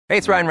Hey,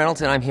 it's Ryan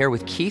Reynolds, and I'm here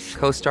with Keith,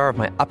 co-star of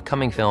my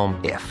upcoming film,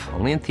 If,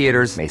 only in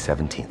theaters May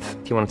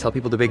 17th. Do you want to tell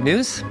people the big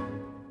news?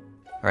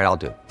 All right,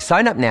 I'll do it.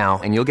 Sign up now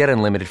and you'll get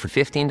unlimited for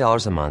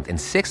 $15 a month and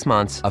 6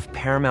 months of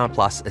Paramount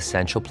Plus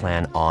Essential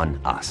Plan on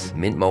us.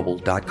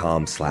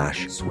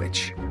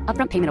 MintMobile.com/switch.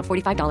 Upfront payment of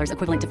 $45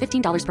 equivalent to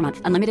 $15 per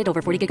month. Unlimited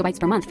over 40 gigabytes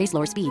per month. Face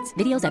lower speeds.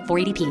 Videos at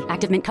 480p.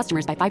 Active Mint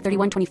customers by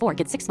 531.24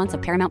 get 6 months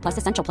of Paramount Plus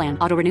Essential Plan.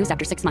 Auto renews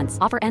after 6 months.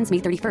 Offer ends May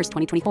 31st,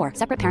 2024.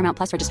 Separate Paramount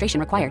Plus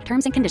registration required.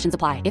 Terms and conditions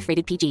apply if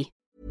rated PG.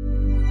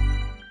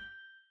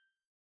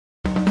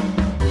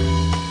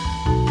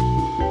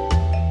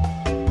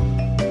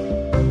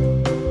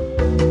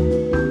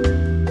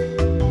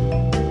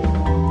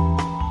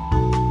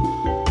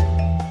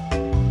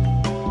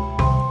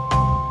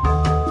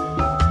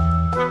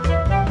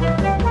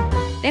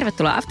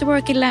 Tervetuloa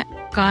Afterworkille,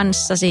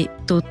 kanssasi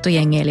tuttu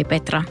jengi eli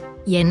Petra,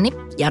 Jenni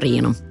ja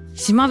Riinu.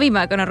 Siis mä oon viime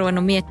aikoina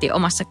ruvennut miettimään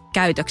omassa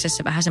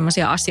käytöksessä vähän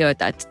semmoisia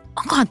asioita, että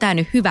onkohan tää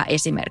nyt hyvä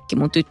esimerkki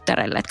mun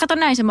tyttärelle. Että kato,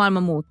 näin se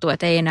maailma muuttuu,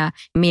 että ei enää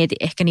mieti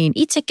ehkä niin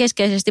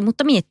itsekeskeisesti,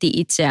 mutta miettii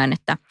itseään,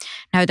 että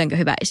näytänkö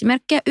hyvä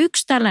esimerkkiä.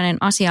 Yksi tällainen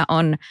asia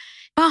on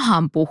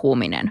pahan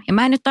puhuminen. Ja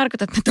mä en nyt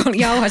tarkoita, että mä tuolla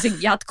jauhaisin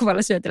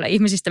jatkuvalla syötellä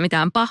ihmisistä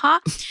mitään pahaa,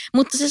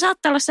 mutta se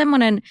saattaa olla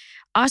semmoinen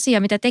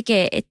asia, mitä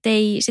tekee,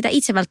 ettei sitä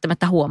itse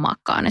välttämättä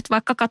huomaakaan. Että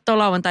vaikka katsoo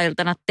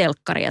lauantai-iltana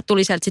telkkaria,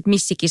 tuli sieltä sitten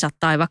missikisat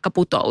tai vaikka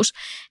putous,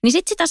 niin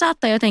sitten sitä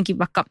saattaa jotenkin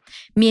vaikka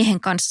miehen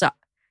kanssa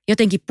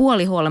jotenkin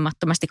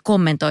puolihuolimattomasti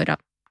kommentoida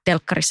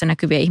telkkarissa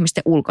näkyviä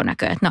ihmisten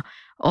ulkonäköä. Että no,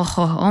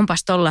 oho,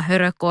 onpas tolla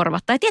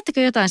hörökorvat. Tai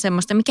tiedättekö jotain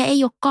semmoista, mikä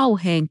ei ole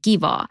kauhean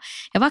kivaa.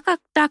 Ja vaikka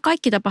tämä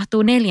kaikki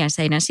tapahtuu 4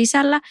 seinän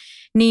sisällä,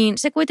 niin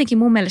se kuitenkin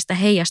mun mielestä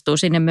heijastuu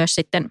sinne myös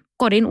sitten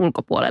kodin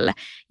ulkopuolelle.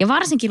 Ja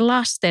varsinkin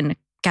lasten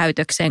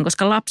käytökseen,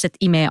 koska lapset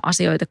imee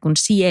asioita kuin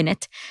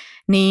sienet,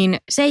 niin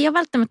se ei ole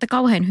välttämättä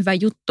kauhean hyvä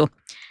juttu,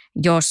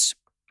 jos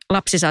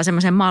lapsi saa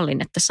semmoisen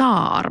mallin, että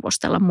saa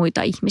arvostella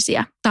muita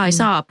ihmisiä tai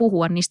saa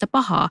puhua niistä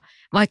pahaa,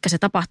 vaikka se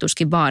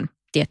tapahtuisikin vaan,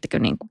 tiedättekö,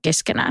 niin kuin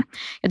keskenään.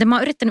 Joten mä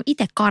oon yrittänyt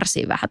itse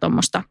karsia vähän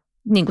tuommoista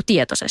niin kuin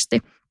tietoisesti.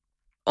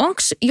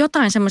 Onko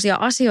jotain semmoisia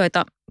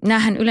asioita,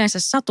 näähän yleensä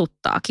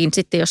satuttaakin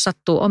sitten, jos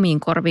sattuu omiin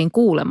korviin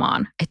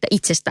kuulemaan, että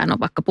itsestään on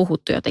vaikka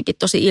puhuttu jotenkin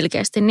tosi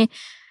ilkeästi, niin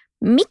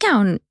mikä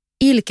on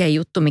ilkein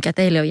juttu, mikä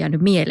teille on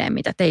jäänyt mieleen,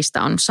 mitä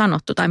teistä on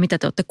sanottu tai mitä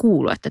te olette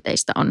kuullut, että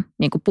teistä on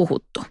niin kuin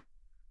puhuttu?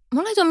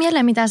 Mulla ei tule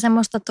mieleen mitään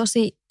semmoista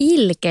tosi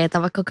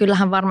ilkeätä, vaikka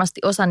kyllähän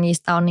varmasti osa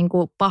niistä on niin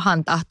kuin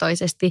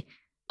pahantahtoisesti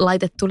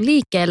laitettu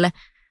liikkeelle.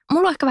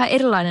 Mulla on ehkä vähän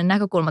erilainen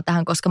näkökulma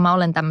tähän, koska mä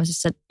olen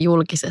tämmöisessä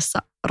julkisessa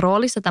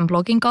roolissa tämän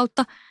blogin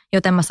kautta,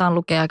 joten mä saan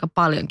lukea aika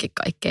paljonkin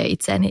kaikkea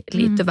itseeni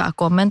liittyvää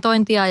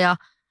kommentointia ja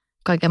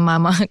kaiken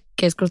maailman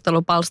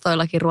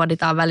keskustelupalstoillakin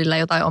ruoditaan välillä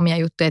jotain omia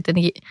juttuja.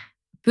 Tietenkin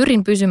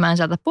pyrin pysymään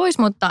sieltä pois,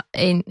 mutta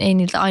ei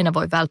niiltä aina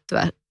voi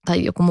välttyä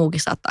tai joku muukin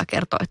saattaa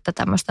kertoa, että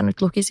tämmöistä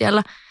nyt luki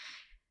siellä.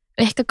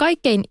 Ehkä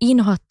kaikkein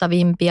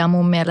inhottavimpia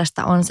mun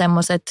mielestä on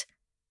semmoiset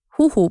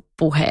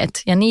huhupuheet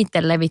ja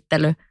niiden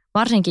levittely,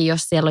 varsinkin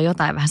jos siellä on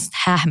jotain vähän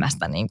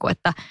hähmästä. Niin kuin,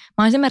 että mä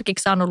oon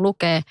esimerkiksi saanut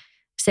lukea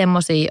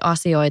semmoisia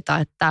asioita,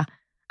 että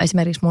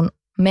esimerkiksi mun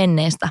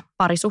menneestä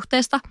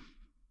parisuhteesta,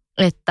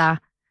 että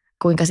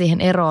kuinka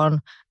siihen eroon,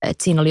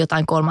 että siinä oli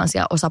jotain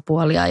kolmansia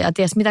osapuolia ja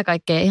ties mitä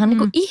kaikkea ihan niin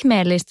kuin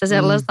ihmeellistä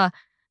sellaista,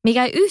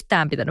 mikä ei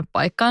yhtään pitänyt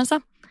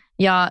paikkaansa.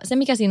 Ja se,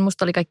 mikä siinä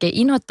musta oli kaikkein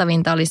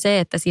inhottavinta, oli se,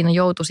 että siinä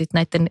joutui sitten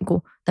näiden niin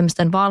kuin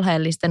tämmöisten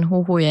valheellisten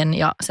huhujen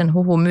ja sen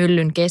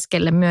huhumyllyn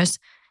keskelle myös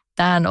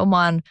tähän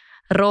omaan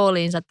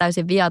rooliinsa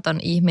täysin viaton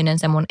ihminen,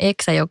 se mun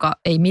eksä, joka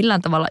ei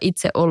millään tavalla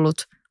itse ollut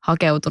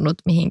hakeutunut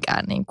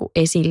mihinkään niin kuin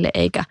esille,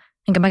 enkä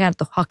mäkään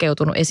ole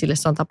hakeutunut esille,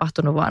 se on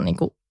tapahtunut vaan niin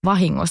kuin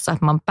vahingossa,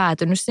 että mä oon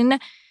päätynyt sinne.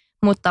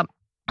 Mutta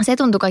se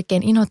tuntui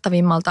kaikkein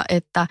inhottavimmalta,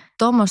 että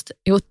tuommoista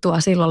juttua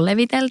silloin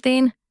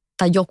leviteltiin,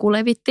 tai joku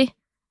levitti,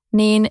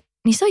 niin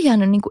se on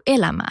jäänyt niin kuin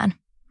elämään.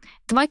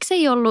 Että vaikka se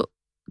ei ollut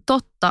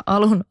totta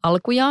alun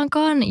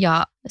alkujaankaan,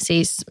 ja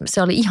siis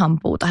se oli ihan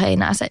puuta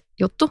heinää se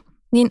juttu,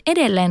 niin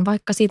edelleen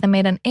vaikka siitä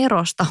meidän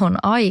erosta on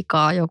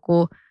aikaa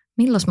joku,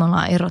 milloin me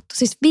ollaan erottu?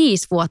 Siis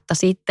 5 vuotta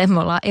sitten me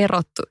ollaan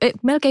erottu,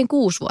 melkein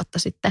 6 vuotta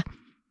sitten.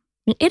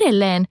 Niin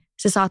edelleen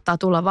se saattaa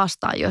tulla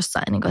vastaan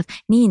jossain,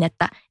 niin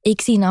että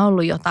eikö siinä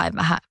ollut jotain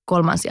vähän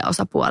kolmansia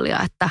osapuolia,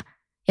 että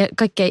ja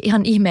kaikkea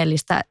ihan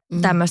ihmeellistä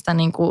tämmöistä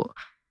niin kuin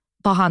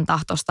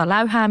pahantahtoista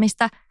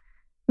läyhäämistä,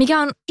 mikä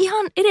on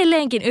ihan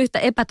edelleenkin yhtä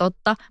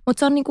epätotta, mutta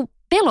se on niin kuin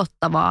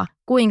pelottavaa,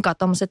 kuinka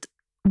tommoset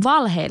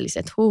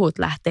valheelliset huhut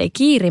lähtee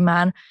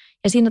kiirimään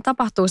ja siinä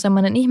tapahtuu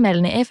semmoinen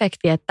ihmeellinen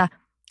efekti, että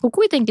kun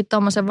kuitenkin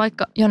tommosen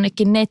vaikka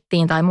jonnekin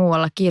nettiin tai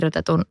muualla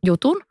kirjoitetun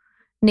jutun,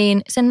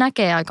 niin sen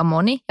näkee aika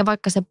moni ja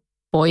vaikka se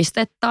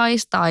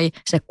poistettaisiin tai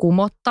se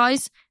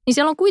kumottaisi, niin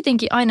siellä on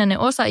kuitenkin aina ne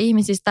osa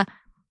ihmisistä,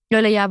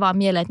 joille jää vaan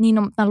mieleen, että niin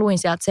no, mä luin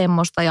sieltä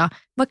semmoista ja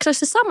vaikka se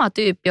olisi se sama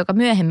tyyppi, joka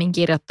myöhemmin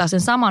kirjoittaa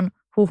sen saman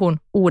huhun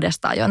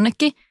uudestaan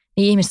jonnekin,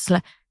 niin ihmiset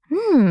silleen,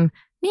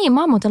 niin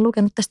mä oon muuten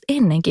lukenut tästä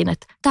ennenkin,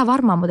 että tämä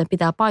varmaan muuten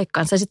pitää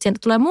paikkaansa. Ja sitten sieltä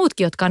tulee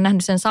muutkin, jotka on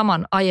nähnyt sen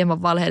saman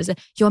aiemman valheellisen,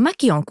 joo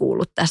mäkin on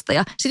kuullut tästä.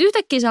 Ja sitten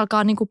yhtäkkiä se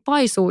alkaa niinku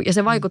paisua ja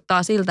se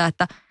vaikuttaa siltä,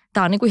 että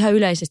tämä on niin kuin ihan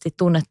yleisesti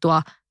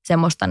tunnettua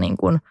semmoista niin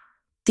kuin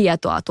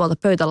tietoa tuolta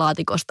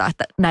pöytälaatikosta,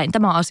 että näin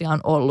tämä asia on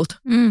ollut.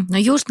 No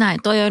just näin.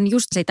 Toi on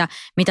just sitä,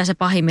 mitä se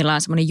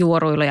pahimmillaan semmoinen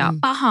juoruilu ja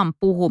pahan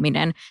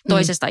puhuminen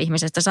toisesta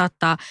ihmisestä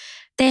saattaa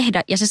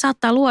tehdä. Ja se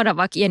saattaa luoda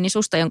vaikka Jenni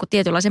susta jonkun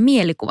tietynlaisen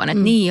mielikuvan,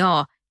 että niin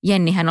joo,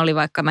 Jennihän oli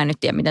vaikka, mä en nyt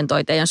tiedä miten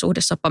toi teidän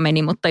suhdesoppa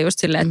meni, mutta just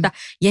silleen, että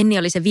Jenni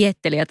oli se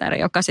viettelijätär,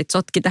 joka sitten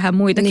sotki tähän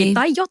muitakin. Niin.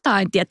 Tai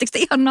jotain, tiedättekö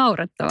ihan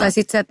naurettavaa. Tai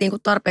sitten se, että niinku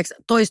tarpeeksi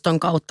toiston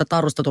kautta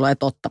tarusta tulee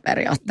totta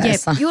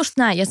periaatteessa. Jep, just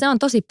näin, ja se on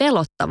tosi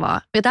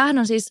pelottavaa. Ja tämähän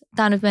on siis,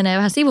 tämä nyt menee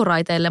vähän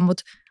sivuraiteille,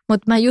 mutta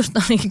mä just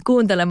olin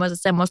kuuntelemassa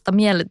semmoista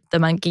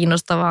mielettömän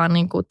kiinnostavaa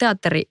niin kuin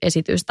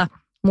teatteriesitystä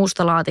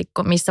Musta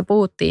laatikko, missä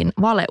puhuttiin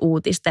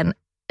valeuutisten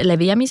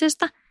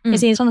leviämisestä. Ja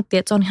siinä sanottiin,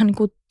 että se on ihan niin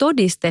kuin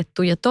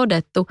todistettu ja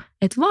todettu,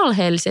 että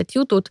valheelliset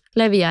jutut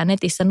leviää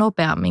netissä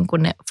nopeammin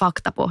kuin ne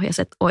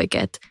faktapohjaiset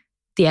oikeat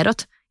tiedot.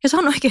 Ja se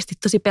on oikeasti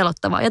tosi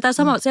pelottavaa. Ja tämä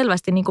sama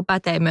selvästi niin kuin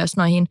pätee myös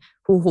noihin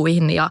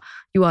huhuihin ja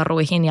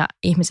juoruihin. Ja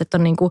ihmiset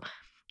on niin kuin,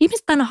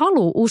 ihmiset aina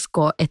haluaa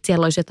uskoa, että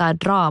siellä olisi jotain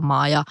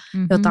draamaa ja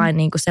jotain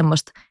niin kuin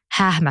semmoista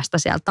hähmästä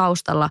siellä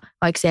taustalla,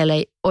 vaikka siellä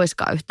ei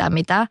oiskaan yhtään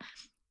mitään.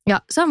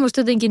 Ja se on musta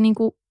jotenkin niin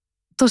kuin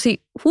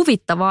tosi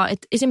huvittavaa,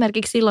 että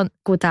esimerkiksi silloin,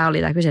 kun tämä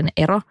oli tämä kyseinen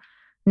ero,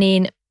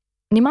 niin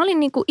mä olin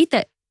niin kuin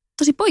itse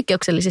tosi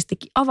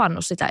poikkeuksellisestikin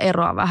avannut sitä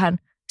eroa vähän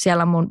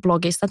siellä mun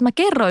blogissa. Että mä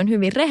kerroin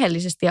hyvin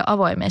rehellisesti ja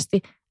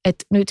avoimesti,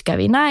 että nyt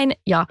kävi näin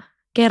ja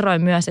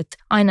kerroin myös, että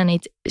aina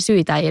niitä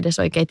syitä ei edes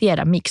oikein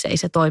tiedä, miksei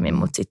se toimi,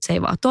 mutta sitten se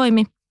ei vaan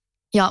toimi.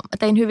 Ja mä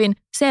tein hyvin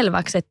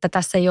selväksi, että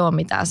tässä ei ole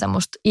mitään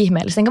semmoista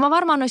ihmeellistä. Enkä mä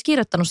varmaan olisi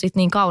kirjoittanut siitä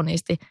niin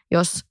kauniisti,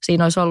 jos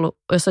siinä olisi ollut,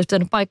 jos olisi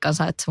pitänyt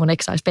paikkansa, että mun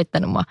ex olisi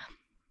pettänyt mua.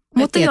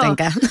 Mutta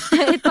tietenkään.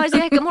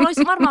 Ehkä mulla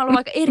olisi varmaan ollut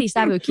aika eri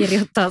sävy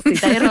kirjoittaa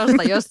siitä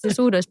erosta, jos se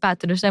suhde olisi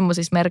päättynyt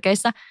semmoisissa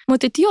merkeissä.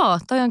 Mutta joo,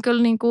 toi on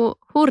kyllä niinku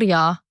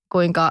hurjaa,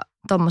 kuinka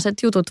tommoset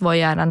jutut voi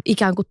jäädä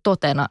ikään kuin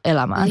totena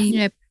elämään.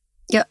 Niin.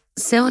 Ja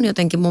se on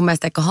jotenkin mun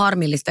mielestä aika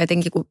harmillista,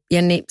 etenkin kun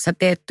Jenni, sä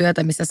teet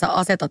työtä, missä sä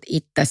asetat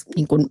itsesi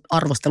niin kuin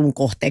arvostelun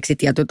kohteeksi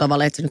tietyllä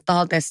tavalla, että sä nyt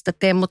tahalteessa sitä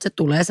tee, mutta se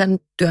tulee sen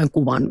työn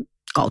kuvan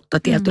kautta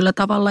tietyllä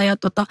tavalla. Ja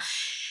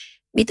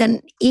miten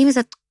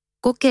ihmiset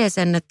kokee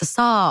sen, että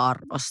saa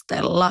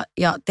arvostella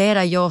ja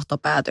tehdä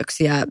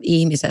johtopäätöksiä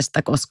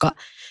ihmisestä, koska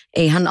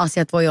eihän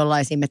asiat voi olla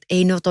esimerkiksi,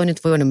 että ei toi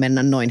nyt voinut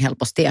mennä noin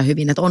helposti ja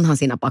hyvin, että onhan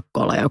siinä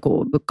pakko olla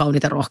joku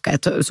kauniita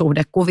rohkeat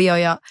suhdekuvio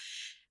ja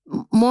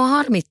mua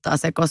harmittaa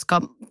se,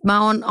 koska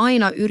mä oon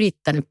aina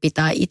yrittänyt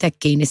pitää itse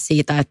kiinni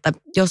siitä, että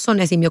jos on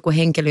esim. Joku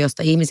henkilö,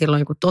 josta ihmisillä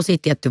on joku tosi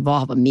tietty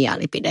vahva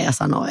mielipide ja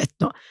sanoo,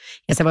 että no,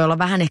 ja se voi olla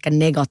vähän ehkä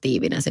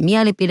negatiivinen se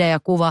mielipide ja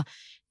kuva,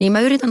 niin mä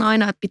yritän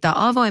aina pitää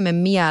avoimen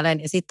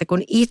mielen ja sitten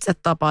kun itse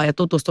tapaa ja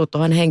tutustuu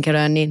tuohon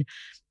henkilöön, niin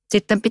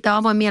sitten pitää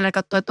avoin mielen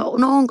katsoa, että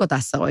no onko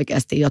tässä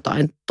oikeasti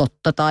jotain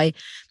totta tai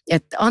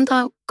että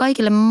antaa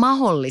kaikille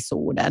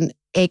mahdollisuuden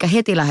eikä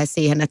heti lähde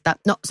siihen, että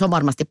no se on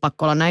varmasti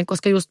pakko olla näin,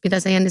 koska just mitä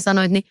sä Jenni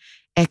sanoit, niin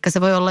ehkä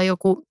se voi olla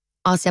joku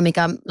asia,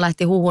 mikä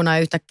lähti huhuna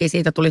ja yhtäkkiä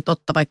siitä tuli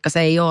totta, vaikka se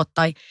ei ole.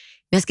 Tai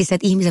myöskin se,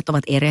 että ihmiset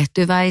ovat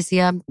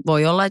erehtyväisiä.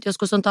 Voi olla, että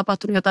joskus on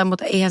tapahtunut jotain,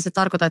 mutta eihän se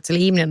tarkoita, että se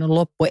ihminen on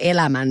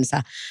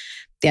loppuelämänsä.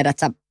 Tiedät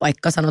sä,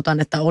 vaikka sanotaan,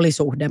 että oli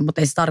suhde,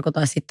 mutta ei se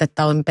tarkoita sitten,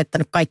 että on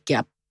pettänyt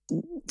kaikkia.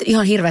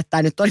 Ihan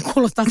hirvettää nyt toi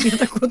kuulostaa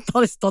siltä, kun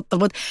olisi totta,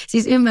 mutta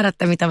siis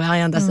ymmärrätte, mitä mä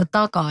ajan tässä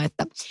takaa,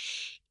 että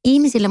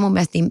ihmisille mun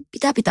mielestä niin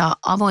pitää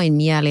avoin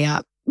mieli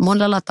ja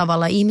monella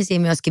tavalla ihmisiä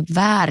myöskin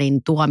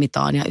väärin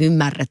tuomitaan ja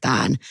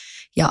ymmärretään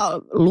ja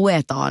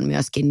luetaan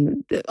myöskin.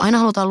 Aina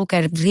halutaan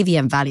lukea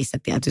rivien välissä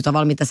tietyllä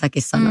tavalla, mitä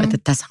säkin sanoit,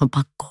 että tässä on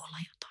pakko olla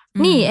jotain.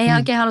 Niin, ei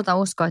oikein haluta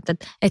uskoa, että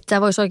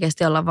tämä voisi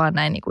oikeasti olla vaan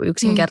näin niin kuin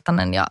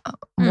yksinkertainen ja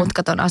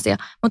mutkaton asia.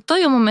 Mutta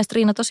toi on mun mielestä,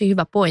 Riina, tosi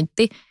hyvä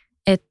pointti,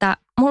 että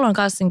mulla on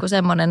myös niin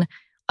semmoinen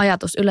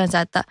ajatus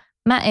yleensä, että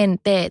mä en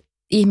tee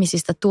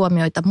ihmisistä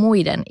tuomioita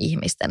muiden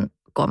ihmisten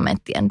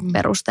kommenttien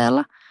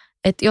perusteella.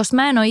 Että jos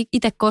mä en ole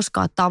itse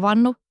koskaan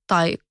tavannut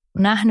tai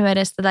nähnyt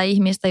edes tätä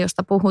ihmistä,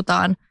 josta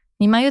puhutaan,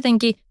 niin mä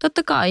jotenkin,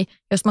 totta kai,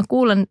 jos mä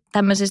kuulen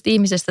tämmöisestä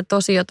ihmisestä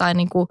tosi jotain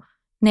niin kuin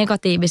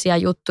negatiivisia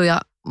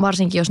juttuja,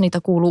 varsinkin jos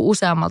niitä kuuluu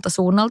useammalta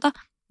suunnalta,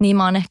 niin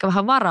mä oon ehkä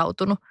vähän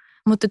varautunut.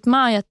 Mutta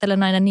mä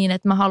ajattelen aina niin,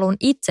 että mä haluan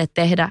itse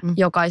tehdä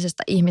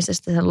jokaisesta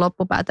ihmisestä sen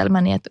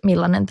loppupäätelmäni, että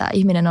millainen tämä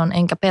ihminen on,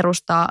 enkä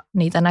perustaa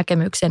niitä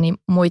näkemyksiäni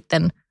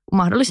muiden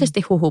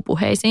mahdollisesti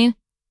huhupuheisiin.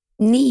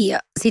 Niin ja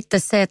sitten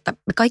se, että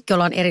me kaikki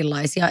ollaan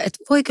erilaisia. Että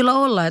voi kyllä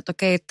olla, että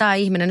okei, tämä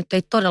ihminen nyt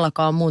ei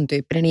todellakaan ole mun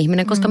tyyppinen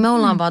ihminen, koska me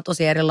ollaan vaan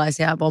tosi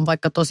erilaisia, on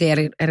vaikka tosi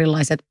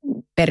erilaiset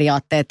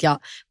periaatteet ja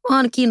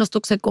vaan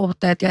kiinnostuksen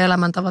kohteet ja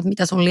elämäntavat,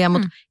 mitä sun liian,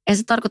 mutta ei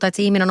se tarkoita, että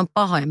se ihminen on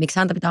paha ja miksi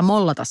häntä pitää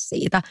mollata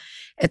siitä.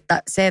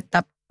 Että se,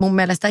 että mun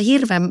mielestä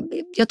hirveän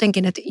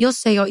jotenkin, että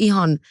jos se ei ole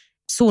ihan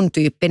sun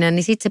tyyppinen,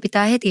 niin sitten se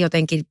pitää heti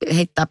jotenkin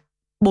heittää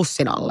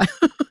bussin alle.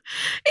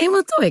 Ei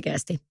mutta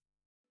oikeasti.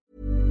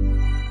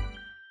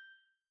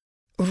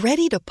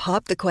 Ready to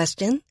pop the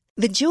question?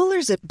 The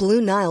jewelers at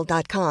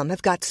BlueNile.com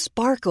have got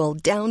sparkle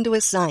down to a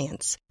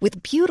science with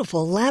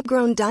beautiful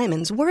lab-grown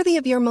diamonds worthy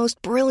of your most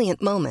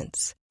brilliant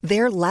moments.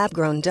 Their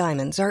lab-grown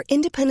diamonds are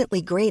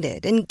independently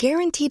graded and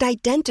guaranteed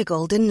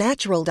identical to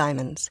natural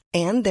diamonds.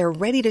 And they're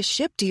ready to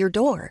ship to your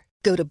door.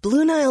 Go to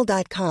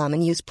BlueNile.com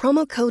and use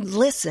promo code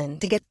LISTEN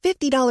to get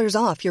 $50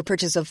 off your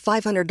purchase of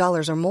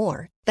 $500 or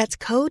more. That's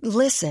code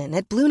LISTEN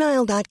at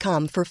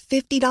BlueNile.com for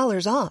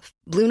 $50 off.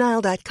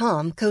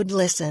 BlueNile.com, code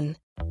LISTEN.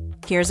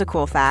 Here's a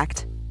cool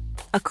fact.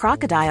 A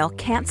crocodile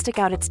can't stick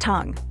out its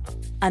tongue.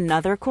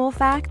 Another cool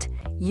fact,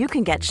 you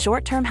can get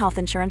short-term health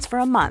insurance for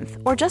a month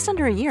or just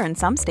under a year in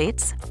some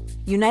states.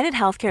 United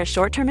Healthcare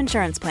short-term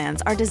insurance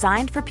plans are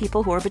designed for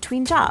people who are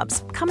between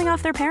jobs, coming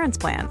off their parents'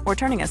 plan, or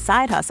turning a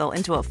side hustle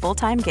into a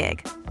full-time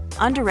gig.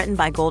 Underwritten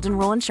by Golden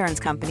Rule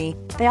Insurance Company,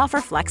 they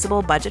offer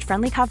flexible,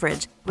 budget-friendly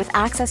coverage with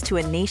access to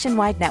a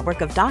nationwide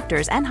network of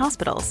doctors and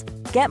hospitals.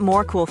 Get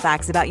more cool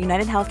facts about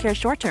United Healthcare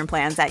short-term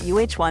plans at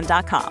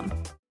uh1.com.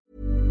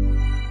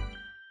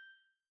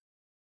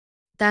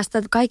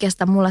 Tästä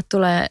kaikesta mulle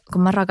tulee,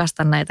 kun mä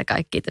rakastan näitä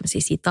kaikkia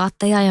tämmöisiä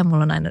sitaatteja ja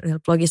mulla on aina yhdellä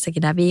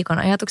blogissakin nämä viikon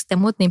ajatukset ja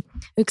muut, niin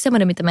yksi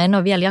semmoinen, mitä mä en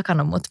ole vielä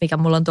jakanut, mutta mikä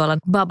mulla on tuolla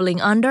bubbling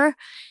under,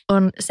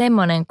 on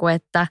semmoinen kuin,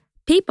 että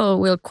people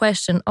will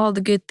question all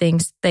the good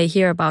things they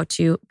hear about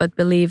you, but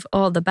believe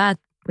all the bad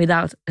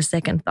without a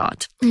second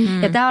thought.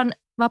 Mm. Ja tämä on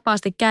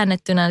vapaasti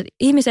käännettynä.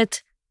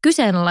 Ihmiset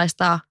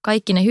kyseenalaistaa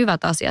kaikki ne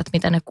hyvät asiat,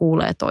 mitä ne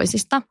kuulee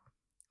toisista,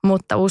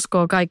 mutta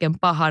uskoo kaiken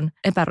pahan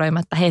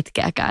epäröimättä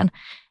hetkeäkään.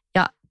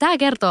 Ja tämä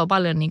kertoo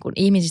paljon niin kuin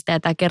ihmisistä ja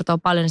tämä kertoo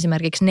paljon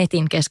esimerkiksi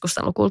netin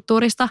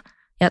keskustelukulttuurista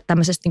ja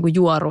tämmöisestä niin kuin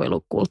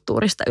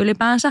juoruilukulttuurista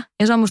ylipäänsä.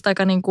 Ja se on musta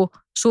aika niin kuin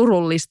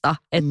surullista,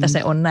 että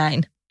se on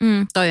näin.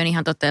 Toi on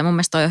ihan totta ja mun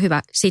mielestä toi on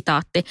hyvä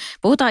sitaatti.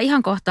 Puhutaan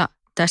ihan kohta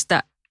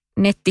tästä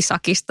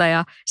nettisakista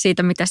ja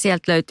siitä, mitä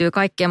sieltä löytyy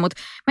kaikkea,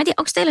 mutta mä en tiedä,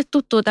 onko teille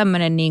tuttuu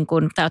tämmöinen, niin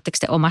kuin, tai oletteko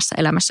te omassa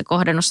elämässä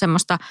kohdannut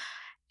semmoista,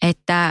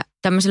 että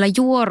tämmöisellä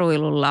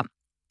juoruilulla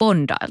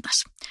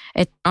bondailtaisiin.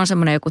 Että on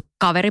semmoinen joku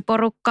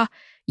kaveriporukka,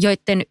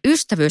 joiden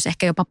ystävyys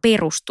ehkä jopa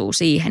perustuu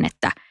siihen,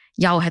 että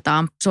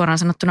jauhetaan suoraan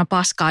sanottuna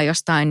paskaa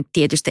jostain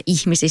tietystä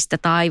ihmisistä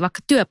tai vaikka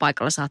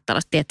työpaikalla saattaa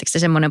olla, tiettekö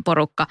semmoinen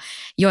porukka,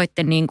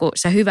 joiden niin kuin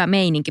se hyvä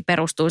meininki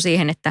perustuu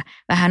siihen, että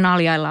vähän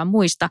naljaillaan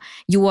muista,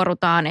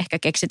 juorutaan, ehkä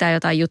keksitään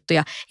jotain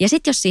juttuja ja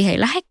sitten jos siihen ei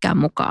lähdekään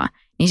mukaan,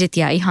 niin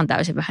sitten jää ihan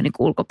täysin vähän niin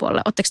kuin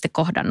ulkopuolelle. Oletteko te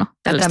kohdannut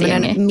tällaista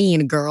jengiä?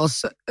 Mean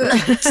Girls.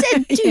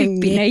 Sen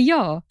tyyppinen,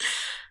 joo.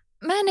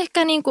 Mä en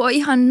ehkä niin kuin ole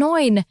ihan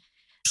noin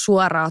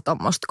suoraa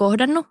tuommoista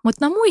kohdannut,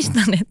 mutta mä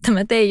muistan, että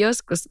mä tein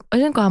joskus,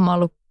 olisinkohan mä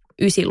ollut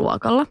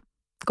 9-luokalla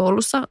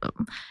koulussa,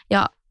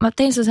 ja mä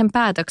tein sen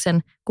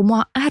päätöksen, kun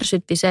mua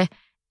ärsytti se,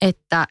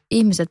 että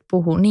ihmiset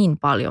puhuu niin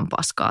paljon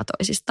paskaa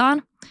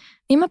toisistaan,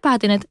 niin mä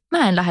päätin, että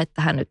mä en lähde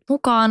tähän nyt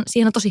mukaan.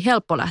 Siihen on tosi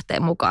helppo lähteä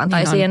mukaan,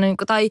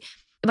 tai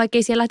vaikka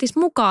ei siellä lähtisi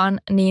mukaan,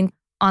 niin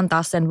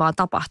antaa sen vaan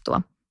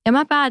tapahtua. Ja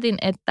mä päätin,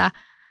 että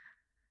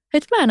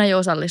mä en aio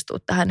osallistua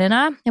tähän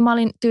enää. Ja mä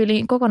olin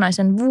tyyliin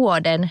kokonaisen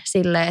vuoden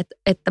silleen,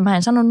 että mä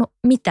en sanonut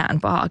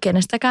mitään pahaa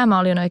kenestäkään. Mä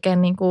olin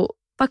oikein niin kuin,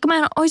 vaikka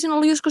mä olisin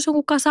ollut joskus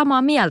jonkun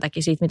samaa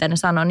mieltäkin siitä, mitä ne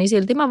sanoi, niin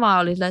silti mä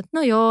vaan olin, että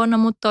no joo, no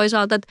mutta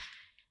toisaalta, että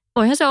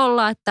voihan se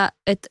olla, että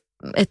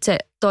se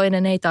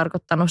toinen ei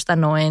tarkoittanut sitä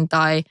noin.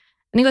 Tai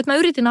niin kuin, että mä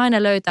yritin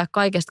aina löytää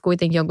kaikesta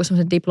kuitenkin jonkun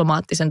semmoisen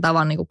diplomaattisen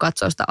tavan niin kuin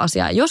katsoa sitä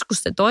asiaa. Ja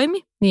joskus se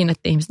toimi niin,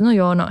 että ihmiset, no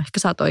joo, no ehkä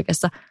sä oot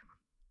oikeassa.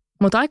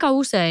 Mutta aika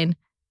usein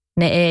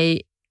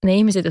ne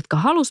ihmiset, jotka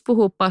halusi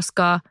puhua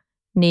paskaa,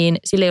 niin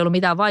sillä ei ollut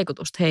mitään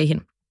vaikutusta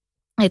heihin,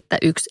 että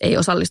yksi ei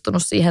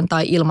osallistunut siihen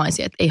tai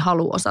ilmaisi, että ei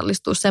halua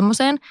osallistua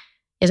semmoiseen.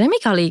 Ja se,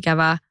 mikä oli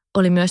ikävää,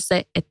 oli myös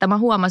se, että mä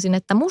huomasin,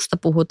 että musta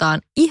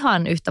puhutaan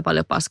ihan yhtä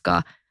paljon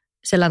paskaa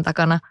selän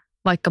takana,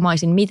 vaikka mä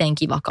olisin miten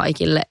kiva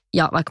kaikille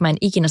ja vaikka mä en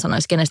ikinä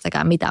sanoisi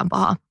kenestäkään mitään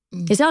pahaa.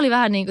 Ja se oli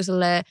vähän niin kuin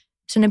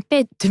sellainen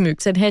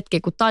pettymyksen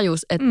hetki, kun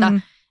tajus,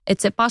 että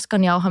se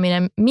paskan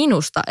jauhaminen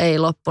minusta ei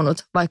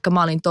loppunut, vaikka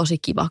mä olin tosi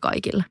kiva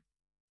kaikille.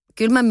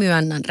 Kyllä mä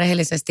myönnän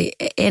rehellisesti,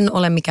 en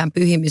ole mikään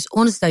pyhimys.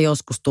 On sitä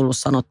joskus tullut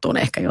sanottuun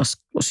ehkä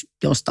joskus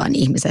jostain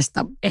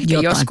ihmisestä. Ehkä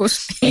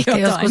joskus. Ehkä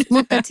joskus,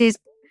 mutta siis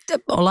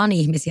ollaan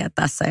ihmisiä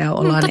tässä ja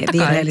ollaan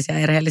virheellisiä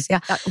ja erheellisiä.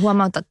 Ja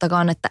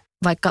huomautettakaan, että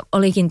vaikka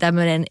olikin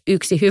tämmöinen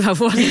yksi hyvä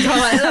vuosi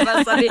tuolla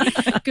elämässä, niin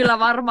kyllä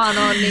varmaan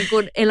on niin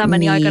kuin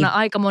elämäni aikana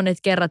aika monet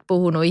kerrat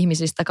puhunut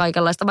ihmisistä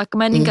kaikenlaista, vaikka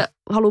mä en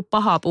halua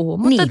pahaa puhua.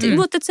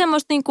 Mutta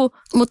semmoista niin kuin...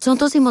 Mutta se on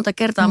tosi monta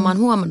kertaa, mä oon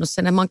huomannut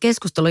sen, että mä oon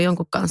keskustellut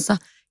jonkun kanssa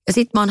ja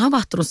sitten mä oon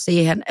havahtunut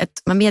siihen,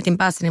 että mä mietin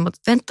päässäni, mutta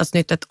venttas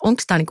nyt, että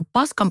onko tämä niinku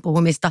paskan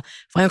puhumista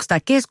vai onko tämä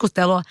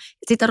keskustelua.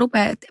 Sitä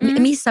rupeaa, että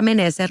missä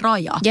menee se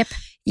raja. Jep.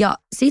 Ja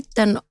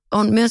sitten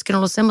on myöskin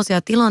ollut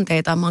semmoisia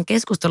tilanteita, mä oon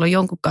keskustellut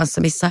jonkun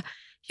kanssa, missä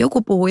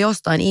joku puhuu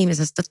jostain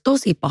ihmisestä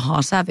tosi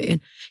pahaa sävyyn.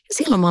 Ja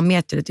silloin mä oon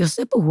miettinyt, että jos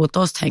se puhuu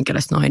tosta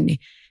henkilöstä noin, niin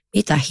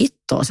mitä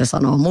hittoa se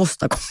sanoo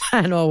musta, kun mä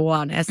en ole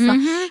huoneessa.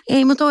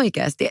 Ei, mutta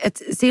oikeasti.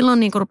 Että silloin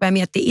niinku rupeaa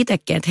miettimään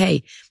itsekin, että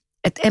hei,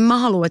 että en mä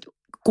halua, että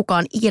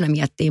kukaan ikinä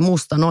miettii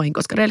musta noin,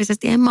 koska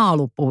reellisesti en mä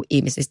halua puhua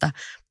ihmisistä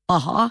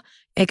pahaa,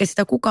 eikä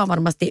sitä kukaan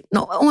varmasti,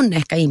 no on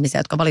ehkä ihmisiä,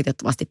 jotka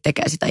valitettavasti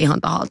tekee sitä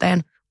ihan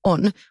tahalteen,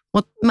 on,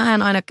 mutta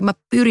mä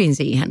pyrin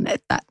siihen,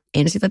 että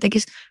en sitä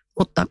tekisi,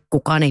 mutta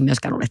kukaan ei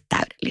myöskään ole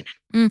täydellinen.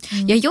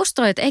 Ja just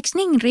toi, että eikö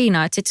niin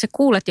Riina, että sit sä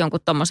kuulet jonkun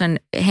tommosen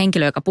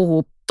henkilö, joka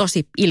puhuu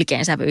tosi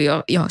ilkeän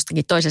sävyyn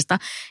jostakin toisesta,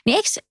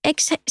 niin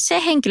eikö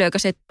se henkilö, joka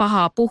se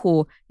pahaa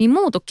puhuu, niin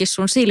muutukin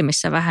sun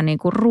silmissä vähän niin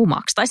kuin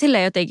rumaksi? Tai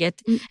silleen jotenkin,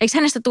 että eikö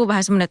hänestä tule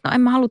vähän semmoinen, että no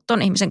en mä halua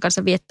ton ihmisen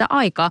kanssa viettää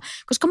aikaa,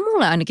 koska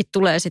mulle ainakin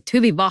tulee sitten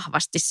hyvin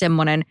vahvasti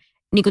semmoinen,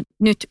 niin kuin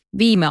nyt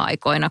viime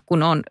aikoina,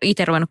 kun on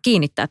itse ruvennut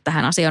kiinnittää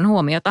tähän asiaan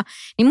huomiota,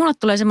 niin mulle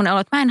tulee semmoinen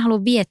olo, että mä en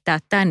halua viettää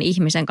tämän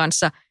ihmisen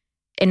kanssa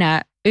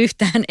enää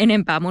yhtään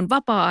enempää mun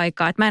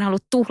vapaa-aikaa, että mä en halua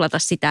tuhlata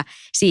sitä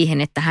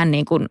siihen, että hän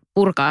niin kuin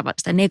purkaa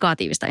sitä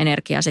negatiivista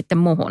energiaa sitten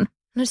muhun.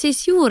 No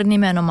siis juuri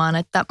nimenomaan,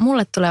 että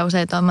mulle tulee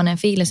usein tommoinen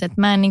fiilis,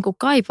 että mä en niin kuin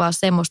kaipaa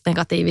semmoista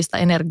negatiivista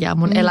energiaa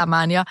mun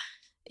elämään ja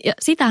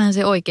sitähän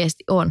se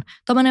oikeasti on.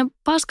 Tuommoinen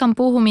paskan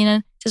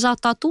puhuminen, se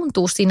saattaa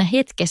tuntua siinä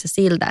hetkessä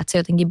siltä, että se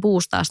jotenkin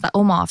boostaa sitä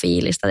omaa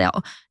fiilistä ja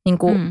niin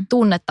kuin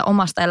tunnetta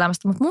omasta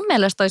elämästä. Mutta mun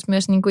mielestä olisi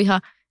myös niin kuin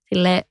ihan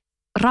silleen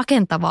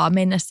rakentavaa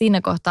mennä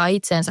siinä kohtaa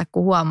itseensä,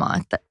 kun huomaa,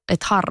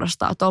 että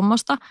harrastaa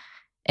tuommoista,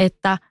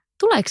 että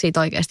tuleeko siitä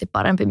oikeasti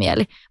parempi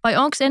mieli. Vai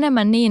onko se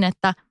enemmän niin,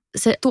 että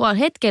se tuo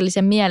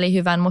hetkellisen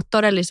mielihyvän, mutta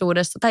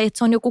todellisuudessa, tai että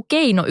se on joku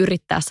keino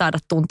yrittää saada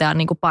tuntea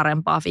niin kuin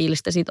parempaa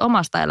fiilistä siitä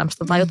omasta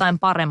elämästä tai jotain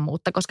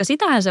paremmuutta, koska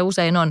sitähän se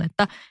usein on,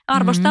 että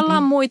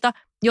arvostellaan muita,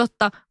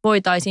 jotta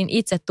voitaisiin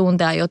itse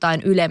tuntea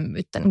jotain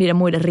ylemmyyttä niiden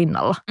muiden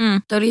rinnalla.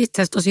 Tuo oli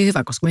itse asiassa tosi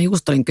hyvä, koska mä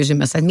just olin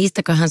kysymässä, että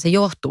mistäköhän se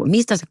johtuu,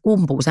 mistä se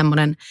kumpuu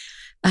semmoinen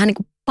vähän niin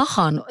kuin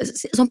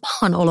se on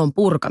pahan olon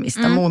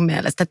purkamista mun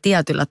mielestä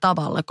tietyllä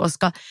tavalla,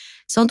 koska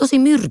se on tosi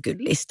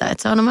myrkyllistä,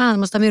 että se on vähän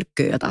semmoista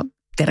myrkkyä, jota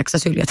tiedätkö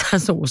syljetään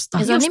suusta.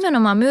 Ja se on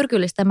nimenomaan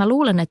myrkyllistä ja mä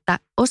luulen, että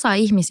osa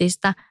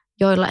ihmisistä,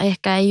 joilla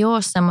ehkä ei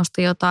ole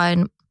semmoista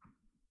jotain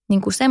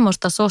niin kuin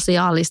semmoista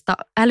sosiaalista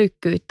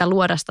älykkyyttä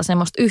luoda sitä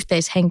semmoista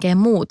yhteishenkeä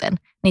muuten,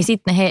 niin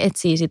sitten he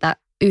etsii sitä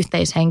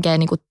yhteishenkeä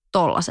niin kuin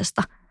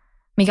tollasesta,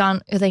 mikä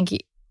on jotenkin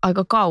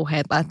aika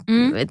kauheata,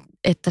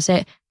 että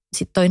se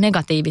sitten toi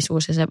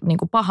negatiivisuus ja se niin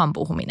kuin pahan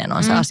puhuminen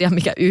on se asia,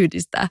 mikä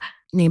yhdistää.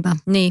 Niinpä.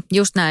 Niin,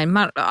 just näin.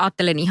 Mä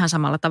ajattelen ihan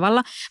samalla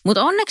tavalla.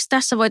 Mutta onneksi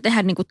tässä voi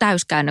tehdä niinku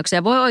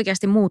täyskäännöksiä. Voi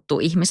oikeasti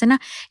muuttua ihmisenä.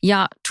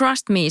 Ja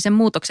trust me, sen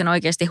muutoksen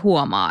oikeasti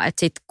huomaa. Että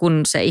sit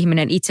kun se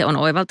ihminen itse on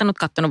oivaltanut,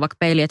 katsonut vaikka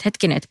peiliin, että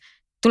hetkinen, että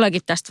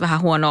tuleekin tästä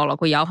vähän huono olo,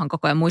 kun jauhan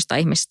koko ajan muista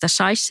ihmisistä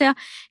shaisseja.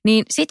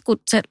 Niin sit kun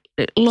se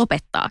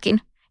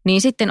lopettaakin,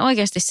 niin sitten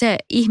oikeasti se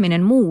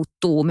ihminen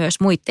muuttuu myös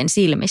muiden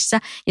silmissä.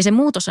 Ja se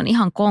muutos on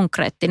ihan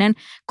konkreettinen,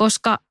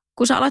 koska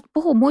kun sä alat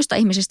puhua muista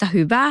ihmisistä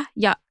hyvää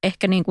ja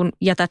ehkä niin kuin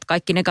jätät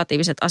kaikki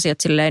negatiiviset asiat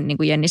silleen, niin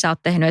kuin Jenni sä oot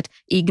tehnyt, että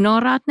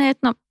ignoraat ne,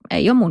 että no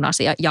ei ole mun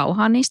asia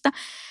jauhaa niistä,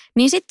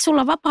 niin sitten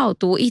sulla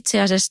vapautuu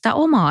itse asiassa sitä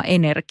omaa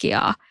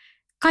energiaa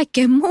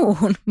kaikkeen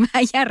muuhun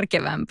vähän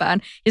järkevämpään.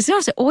 Ja se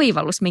on se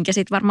oivallus, minkä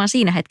sitten varmaan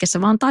siinä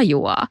hetkessä vaan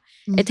tajuaa.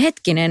 Että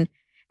hetkinen,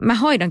 mä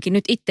hoidankin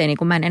nyt itteeni,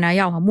 kun mä en enää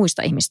jauha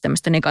muista ihmisistä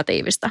tämmöistä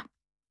negatiivista.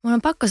 Mun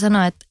on pakko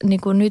sanoa, että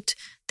niin kuin nyt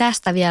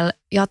tästä vielä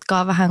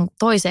jatkaa vähän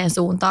toiseen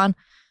suuntaan.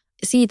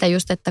 Siitä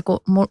just, että kun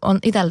mulla on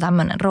itsellä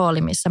tämmöinen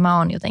rooli, missä mä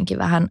oon jotenkin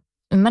vähän,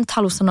 en mä nyt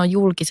halua sanoa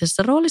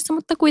julkisessa roolissa,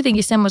 mutta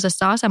kuitenkin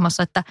semmoisessa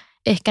asemassa, että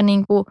ehkä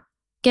niin kuin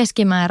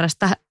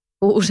keskimääräistä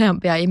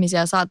useampia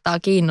ihmisiä saattaa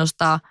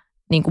kiinnostaa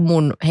niin kuin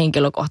mun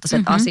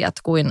henkilökohtaiset asiat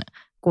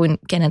kuin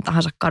kenen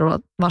tahansa kadulla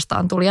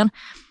vastaan tulijan.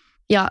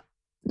 Ja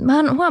mä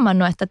oon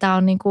huomannut, että tää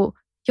on niin kuin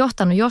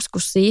johtanut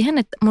joskus siihen,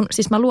 että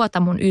siis mä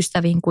luotan mun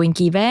ystäviin kuin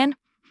kiveen,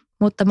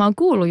 mutta mä oon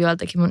kuullut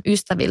joiltakin mun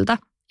ystäviltä,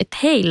 että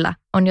heillä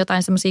on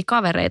jotain semmoisia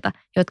kavereita,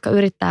 jotka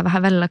yrittää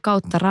vähän välillä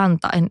kautta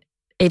rantaa,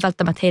 ei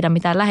välttämättä heidän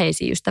mitään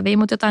läheisiä ystäviä,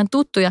 mutta jotain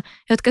tuttuja,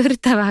 jotka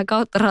yrittää vähän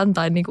kautta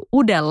rantain niin kuin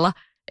udella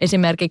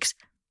esimerkiksi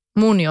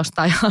mun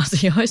jostain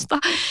asioista.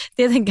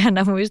 Tietenkään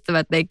nämä mun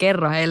ystävät ei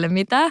kerro heille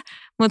mitään,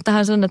 mutta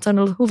hän sanoi, että se on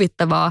ollut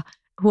huvittavaa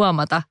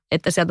huomata,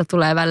 että sieltä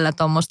tulee välillä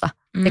tuommoista.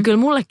 Ja kyllä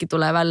mullekin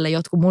tulee välillä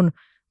jotkut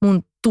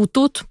mun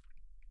tutut,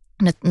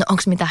 no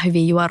onko mitään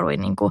hyviä juoruja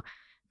niin kuin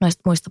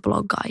noista muista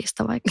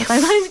bloggaajista vaikka. Tai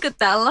niin kuin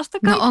tällaista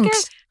kaikkea. No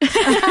onks?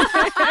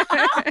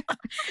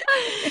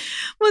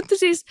 Mutta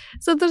siis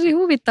se on tosi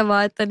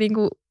huvittavaa, että niin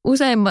kuin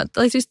useimmat,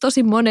 tai siis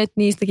tosi monet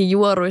niistäkin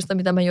juoruista,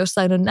 mitä mä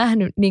jossain on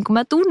nähnyt, niin kuin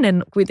mä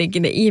tunnen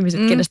kuitenkin ne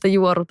ihmiset, kenestä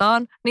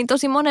juorutaan, niin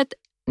tosi monet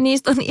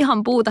niistä on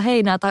ihan puuta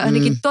heinää tai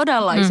ainakin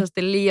todella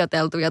isosti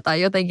liioiteltuja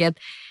tai jotenkin,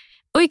 että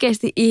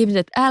oikeasti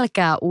ihmiset,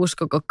 älkää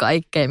uskoko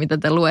kaikkea, mitä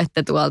te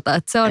luette tuolta.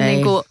 Että se on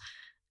niin kuin,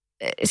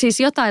 siis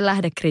jotain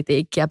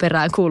lähdekritiikkiä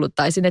perään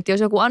kuuluttaisin, että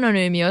jos joku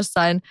anonyymi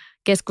jossain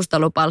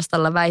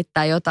keskustelupalstalla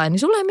väittää jotain, niin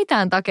sulla ei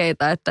mitään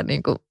takeita, että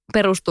niin kuin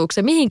perustuuko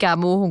se mihinkään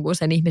muuhun kuin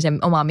sen ihmisen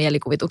omaan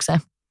mielikuvitukseen.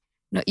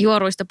 No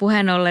juoruista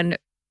puheen ollen,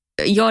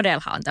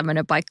 Jodelhan on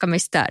tämmöinen paikka,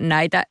 mistä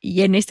näitä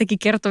Jennistäkin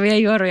kertovia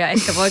juoruja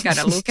ehkä voi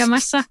käydä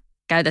lukemassa.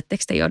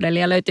 Käytättekö te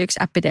Jodelia? Löytyykö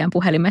appi teidän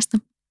puhelimesta?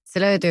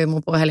 Se löytyy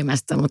mun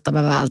puhelimesta, mutta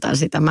mä vältän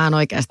sitä. Mä en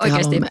oikeasti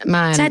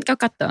halua. Sä et käy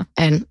katsoa?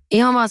 En.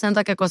 Ihan vaan sen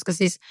takia, koska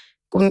siis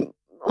kun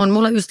on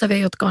mulla ystäviä,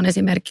 jotka on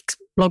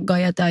esimerkiksi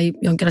bloggaajia tai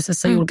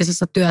jonkinlaisessa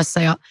julkisessa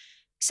työssä ja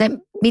se,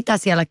 mitä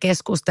siellä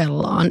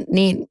keskustellaan,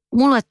 niin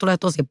mulle tulee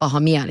tosi paha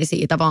mieli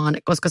siitä vaan,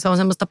 koska se on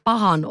semmoista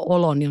pahan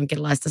olon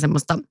jonkinlaista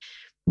semmoista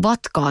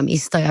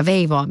vatkaamista ja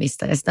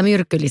veivaamista ja sitä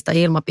myrkyllistä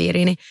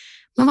ilmapiiriä, niin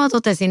mä vaan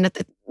totesin,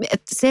 että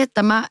se,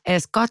 että mä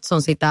edes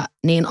katson sitä,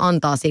 niin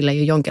antaa sille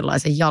jo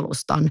jonkinlaisen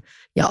jalustan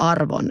ja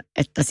arvon,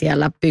 että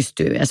siellä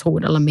pystyy edes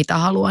huudella mitä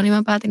haluaa, niin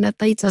mä päätin,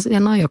 että itse asiassa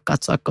en aio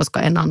katsoa, koska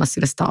en anna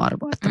sille sitä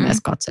arvoa, että mä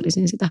edes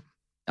katselisin sitä.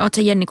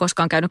 Ootko Jenni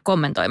koskaan käynyt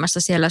kommentoimassa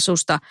siellä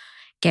susta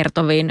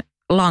kertoviin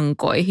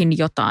lankoihin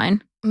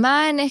jotain?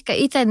 Mä en ehkä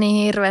itse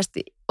niin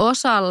hirveästi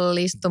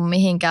osallistu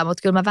mihinkään,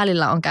 mutta kyllä mä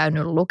välillä on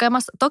käynyt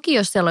lukemassa. Toki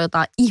jos siellä on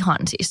jotain ihan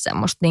siis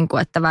semmoista, niin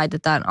kuin, että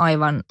väitetään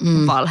aivan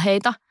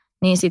valheita,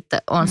 niin sitten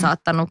on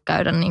saattanut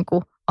käydä niin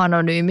kuin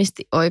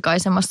anonyymisti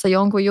oikaisemassa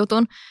jonkun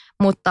jutun.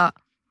 Mutta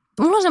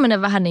mulla on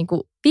semmoinen vähän niin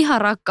kuin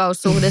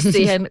viharakkaussuhde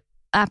siihen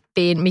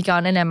appiin, mikä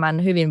on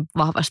enemmän hyvin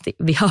vahvasti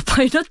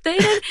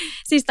vihapainotteinen.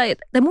 Siis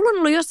mulla on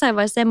ollut jossain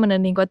vaiheessa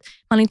semmoinen, niin kuin, että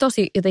mä olin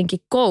tosi jotenkin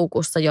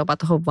koukussa jopa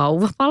tuohon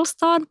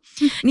vauvapalstaan.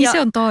 Niin ja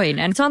se on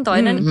toinen. Se on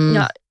toinen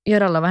ja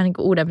Jöröllä on vähän niin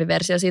kuin uudempi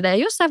versio siitä. Ja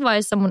jossain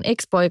vaiheessa mun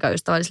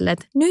ex-poikaystävä oli silleen,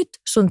 että nyt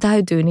sun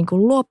täytyy niin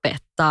kuin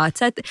lopettaa.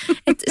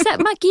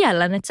 Mä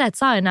kiellän, että sä et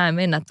saa enää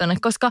mennä tuonne,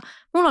 koska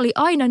mulla oli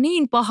aina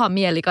niin paha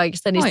mieli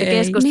kaikista niistä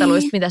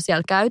keskusteluista, mitä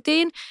siellä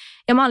käytiin.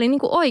 Ja mä olin niin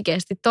kuin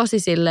oikeasti tosi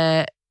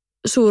silleen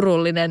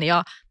surullinen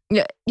ja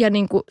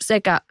niin kuin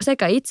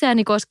sekä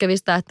itseäni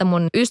koskevista että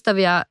mun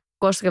ystäviä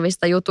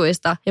koskevista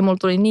jutuista. Ja mulla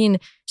tuli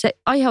se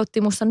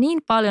aiheutti musta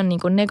niin paljon niin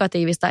kuin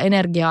negatiivista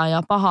energiaa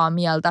ja pahaa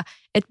mieltä,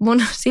 että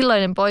mun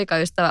silloinen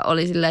poikaystävä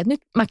oli silleen, että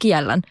nyt mä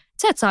kiellän.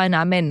 Sä et saa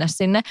enää mennä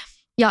sinne.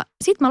 Ja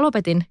sit mä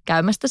lopetin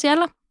käymästä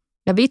siellä.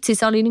 Ja vitsi,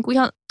 se oli niin kuin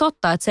ihan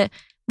totta, että se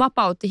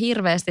vapautti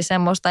hirveästi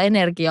semmoista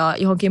energiaa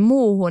johonkin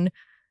muuhun.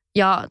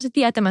 Ja se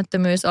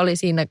tietämättömyys oli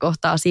siinä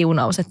kohtaa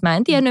siunaus, että mä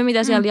en tiennyt,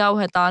 mitä siellä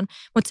jauhetaan.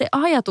 Mutta se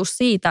ajatus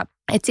siitä,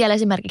 että siellä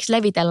esimerkiksi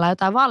levitellään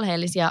jotain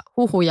valheellisia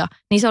huhuja,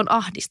 niin se on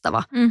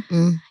ahdistava.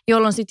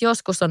 Jolloin sitten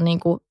joskus on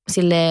niinku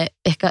silleen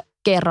ehkä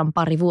kerran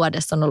pari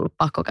vuodessa on ollut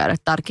pakko käydä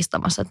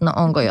tarkistamassa, että no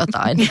onko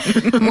jotain.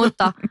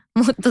 mutta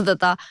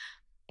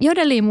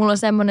jodeliin mulla on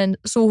semmoinen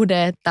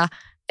suhde, että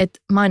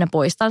mä aina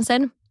poistan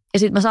sen. Ja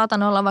sitten mä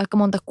saatan olla vaikka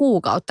monta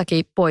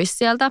kuukauttakin pois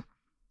sieltä.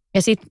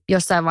 Ja sitten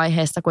jossain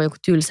vaiheessa, kun on joku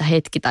tylsä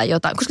hetki tai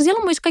jotain, koska siellä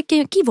on myös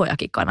kaikkia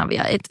kivojakin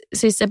kanavia.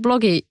 Siis se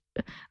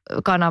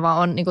blogikanava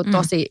on niinku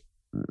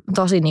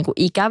tosi niinku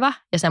ikävä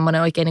ja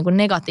semmoinen oikein niinku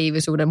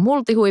negatiivisuuden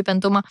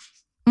multihuipentuma.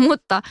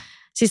 Mutta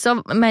siis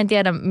mä en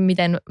tiedä,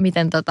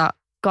 miten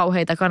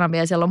kauheita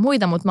kanavia siellä on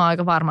muita, mutta mä oon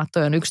aika varma, että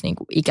toi on yksi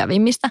niinku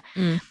ikävimmistä.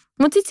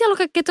 Mutta sitten siellä on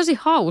kaikkea tosi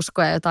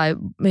hauskoja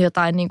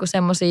jotain niinku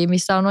semmoisia,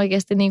 missä on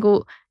oikeasti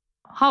niinku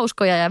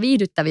hauskoja ja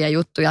viihdyttäviä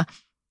juttuja.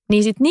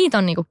 Niin sit niitä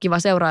on niinku kiva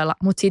seurailla,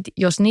 mutta sit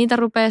jos niitä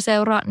rupeaa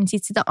seuraa, niin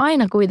sit sitä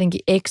aina kuitenkin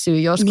eksyy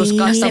joskus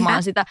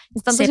katsomaan sitä.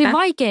 Sitä on tosi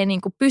vaikea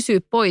niinku pysyä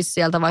pois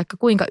sieltä, vaikka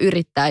kuinka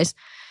yrittäisi.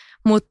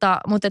 Mutta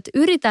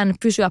yritän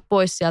pysyä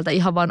pois sieltä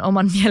ihan vaan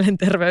oman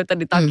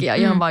mielenterveyteni takia,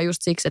 ihan vaan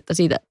just siksi, että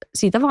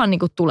siitä vaan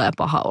niinku tulee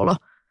paha olo.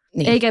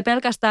 Niin. Eikä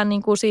pelkästään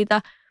niinku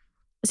siitä,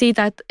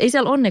 että ei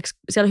siellä onneksi,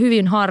 siellä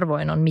hyvin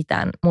harvoin on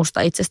mitään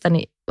musta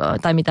itsestäni,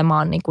 tai mitä mä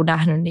oon niinku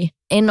nähnyt, niin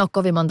en ole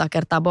kovin monta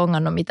kertaa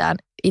bongannut mitään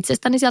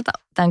itsestäni sieltä,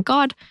 thank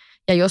God.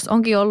 Ja jos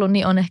onkin ollut,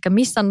 niin on ehkä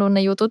missannut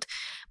ne jutut.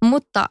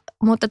 Mutta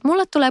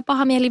mulle tulee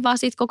paha mieli vaan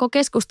siitä koko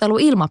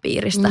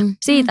keskusteluilmapiiristä.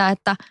 Siitä,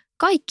 että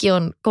kaikki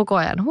on koko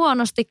ajan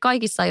huonosti,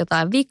 kaikissa on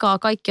jotain vikaa,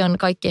 kaikki on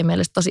kaikkien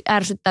mielestä tosi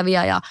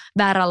ärsyttäviä ja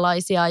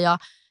vääränlaisia.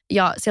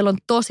 Ja siellä on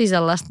tosi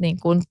sellaista niin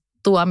kuin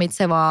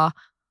tuomitsevaa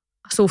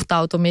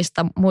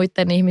suhtautumista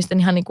muiden ihmisten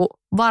ihan niin kuin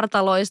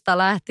vartaloista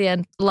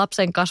lähtien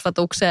lapsen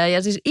kasvatukseen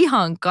ja siis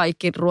ihan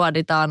kaikki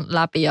ruoditaan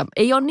läpi ja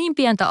ei ole niin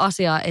pientä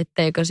asiaa,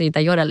 etteikö siitä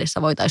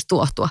jodellissa voitaisiin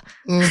tuohtua.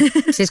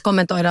 Siis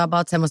kommentoidaan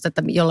about semmoista,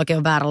 että jollakin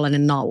on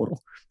vääränlainen nauru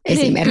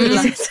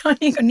esimerkiksi. Se on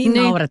niin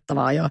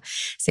naurettavaa jo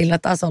sillä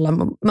tasolla.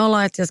 Me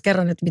ollaan itse asiassa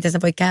kerran, että miten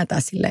se voi kääntää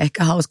sille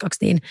ehkä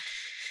hauskaksi, niin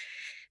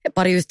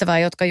pari ystävää,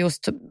 jotka just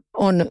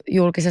on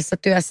julkisessa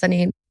työssä,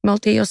 niin me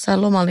oltiin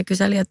jossain lomalla, niin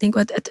kyseli, että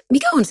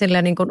mikä on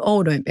silleen niin kuin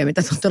oudoimpia,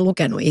 mitä te olette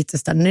lukenut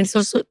itsestään. Niin se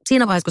on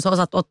siinä vaiheessa, kun sä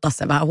osaat ottaa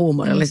se vähän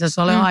huumorillisesti,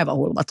 se oli aivan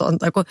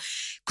hulvatonta. Kun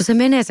se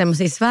menee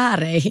semmoisiin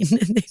sfääreihin,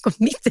 niin kuin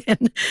miten,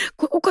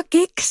 kuka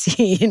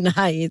keksii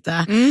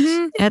näitä.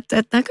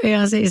 Että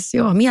näköjään siis,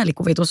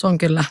 mielikuvitus on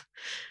kyllä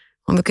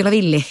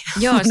villi.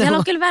 Joo, siellä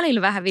on kyllä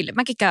välillä vähän villi.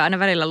 Mäkin käyn aina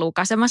välillä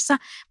luukasemassa,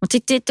 mutta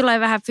sitten tulee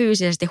vähän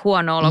fyysisesti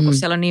huono olo, kun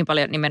siellä on niin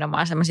paljon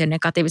nimenomaan semmoisia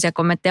negatiivisia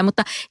kommentteja.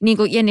 Mutta niin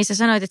kuin Jenni, sä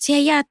sanoit, että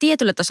siihen jää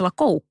tietyllä tasolla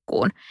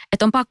koukkuun.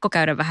 Että on pakko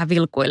käydä vähän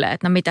vilkuille,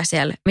 että no mitä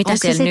siellä nyt. Onko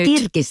se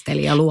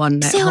tirkistelijä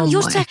luonne se on homma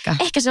just se,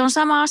 ehkä se on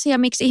sama asia,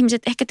 miksi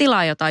ihmiset ehkä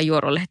tilaa jotain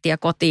juorulehtiä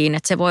kotiin.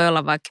 Että se voi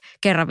olla vaikka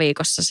kerran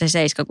viikossa se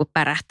 7, kun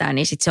pärähtää,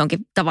 niin sitten se onkin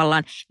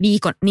tavallaan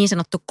viikon niin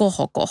sanottu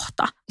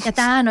kohokohta. Ja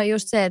tämähän on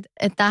just se,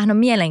 että tämähän on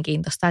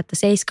mielenkiintoista, että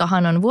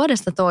Seiskahan on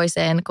vuodesta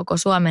toiseen koko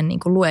Suomen niin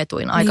kuin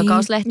luetuin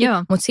aikakauslehti,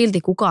 mutta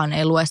silti kukaan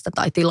ei lue sitä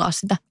tai tilaa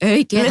sitä.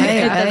 Ei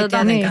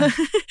tietenkään.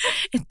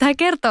 Tämä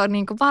kertoo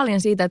niin kuin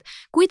paljon siitä, että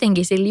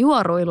kuitenkin sillä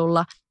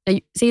juoruilulla ja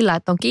sillä,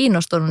 että on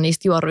kiinnostunut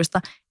niistä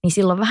juoruista, niin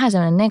sillä on vähän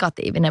sellainen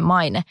negatiivinen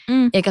maine.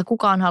 Eikä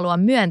kukaan halua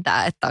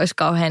myöntää, että olisi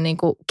kauhean niin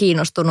kuin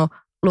kiinnostunut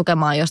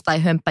lukemaan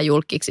jostain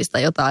hömppäjulkiksista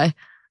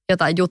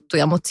jotain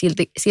juttuja, mutta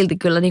silti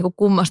kyllä niin kuin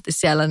kummasti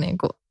siellä niin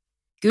kuin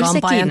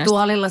kampaajan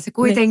tuolilla se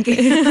kuitenkin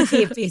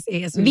hiipii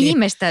siihen syliin.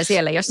 Viimeistään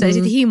siellä, jos ei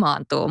sitten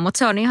himaantuu, mutta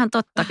se on ihan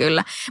totta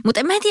kyllä.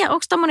 Mutta mä en tiedä,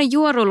 onko tommoinen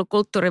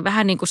juoruilukulttuuri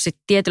vähän niin kuin sit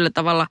tietyllä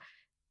tavalla,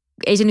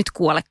 ei se nyt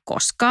kuole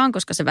koskaan,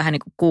 koska se vähän niin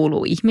kuin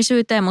kuuluu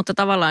ihmisyyteen, mutta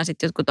tavallaan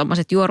sitten jotkut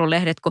tommoset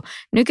juorulehdet, kun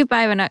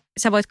nykypäivänä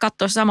sä voit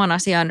katsoa saman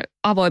asian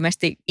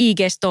avoimesti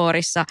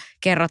IG-storissa,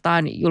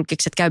 kerrotaan,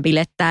 julkikset käy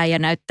bilettää ja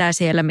näyttää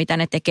siellä, mitä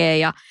ne tekee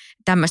ja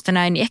tämmöistä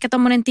näin, niin ehkä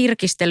tommoinen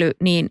tirkistely,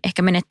 niin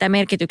ehkä menettää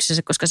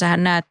merkityksensä, koska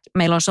sähän näet,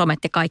 meillä on somet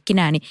ja kaikki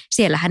nämä, niin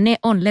siellähän ne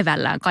on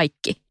levällään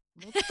kaikki.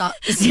 Mutta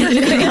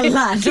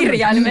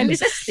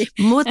kirjaimellisesti.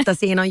 Mutta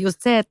siinä on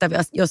just se, että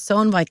jos se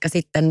on vaikka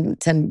sitten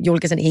sen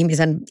julkisen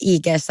ihmisen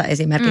IG:ssä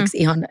esimerkiksi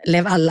ihan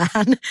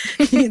levällään,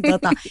 niin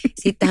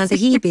sittenhän se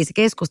hiipii se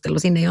keskustelu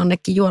sinne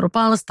jonnekin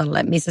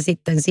juorupalstalle, missä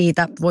sitten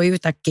siitä voi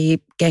yhtäkkiä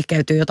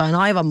kehkeytyä jotain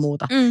aivan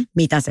muuta,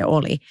 mitä se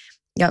oli.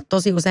 Ja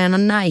tosi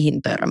usein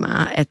näihin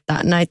törmää, että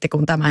näitte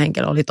kun tämä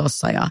henkilö oli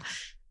tossa ja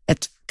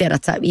että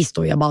tiedät sä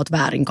istui about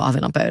väärin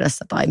kahvilan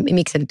pöydässä tai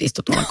miksi se nyt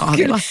istui tuolla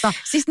kahvilassa.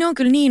 Siis ne on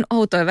kyllä niin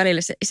outoja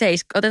välillä.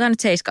 Otetaan nyt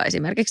Seiska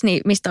esimerkiksi,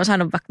 niin mistä on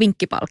saanut vaikka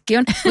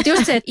vinkkipalkkion. Mutta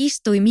just se, että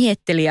istui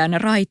miettelijänä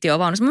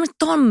raitiovaunussa. Mun mielestä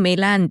Tommi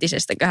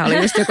Läntisestäköhän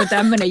oli just joku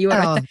tämmöinen juuri,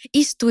 että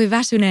istui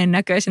väsyneen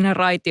näköisenä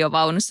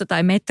raitiovaunussa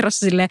tai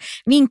metrossa silleen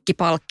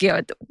vinkkipalkkio.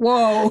 Että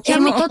wow.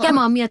 Ja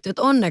mä oon miettinyt,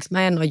 että onneksi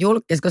mä en ole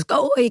julkis, koska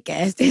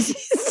oikeasti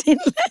siis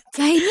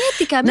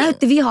silleen.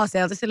 Näytti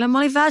vihaselta, sillä mä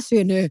olin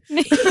väsynyt.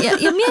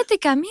 Ja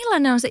miettikää,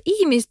 millainen on se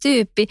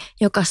ihmistyyppi,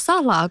 joka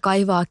salaa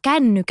kaivaa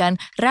kännykän,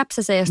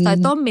 räpsäsee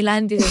jostain Tommi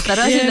Läntisestä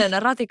väsyneenä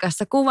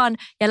ratikassa kuvan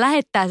ja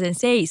lähettää sen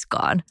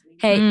Seiskaan.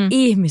 Hei,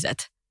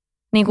 ihmiset.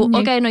 Niin kuin,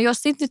 okei, no jos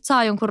sit nyt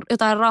saa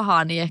jotain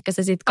rahaa, niin ehkä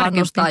se sitten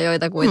kannustaa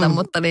joitakuita,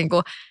 mutta niin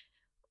kuin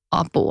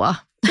apua.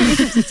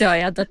 Se on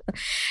ihan totta.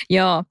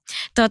 Joo.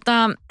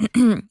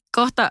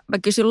 Kohta mä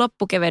kysyn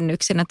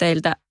loppukevennyksenä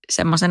teiltä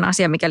semmoisen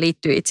asian, mikä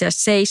liittyy itse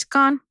asiassa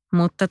Seiskaan,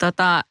 mutta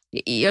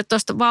jo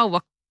tuosta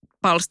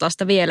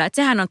vauvapalstasta vielä, että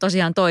sehän on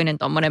tosiaan toinen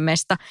tommoinen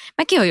mesta.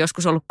 Mäkin olen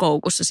joskus ollut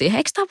koukussa siihen.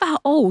 Eikö tämä ole vähän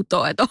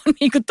outoa, että on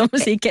niinku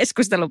tommosia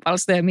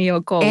keskustelupalstoja, mihin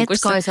on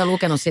koukussa? Et kai sä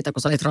lukenut sitä,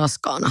 kun sä olit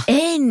raskaana?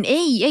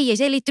 Ei,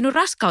 se ei liittynyt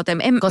raskauteen.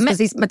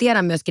 Siis mä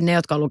tiedän myöskin ne,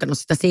 jotka on lukenut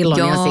sitä silloin.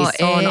 Joo, ja siis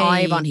se on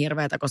aivan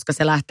hirveätä, koska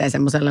se lähtee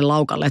semmoiselle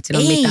laukalle, että siinä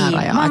on mitään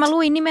rajaa. Mä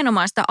luin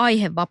nimenomaan sitä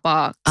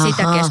aihevapaa,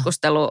 sitä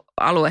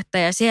keskustelualuetta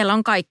ja siellä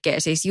on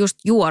kaikkea, siis just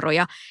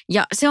juoroja.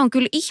 Ja se on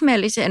kyllä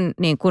ihmeellisen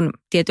niin kuin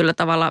tietyllä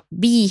tavalla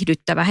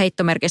viihdyttävä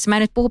heittomerkeissä. Mä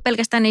en nyt puhu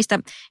pelkästään niistä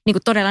niin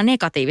kuin todella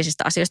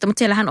negatiivisista asioista, mutta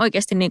siellähän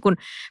oikeasti niin kuin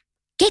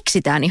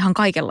keksitään ihan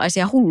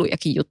kaikenlaisia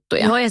hullujakin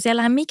juttuja. Joo, ja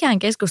siellähän mikään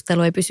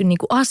keskustelu ei pysy niin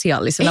kuin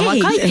asiallisena, vaan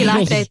kaikki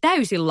lähtee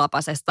täysin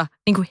lapasesta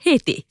niin kuin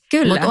heti.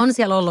 Kyllä. Mutta on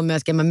siellä ollut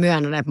myöskin, mä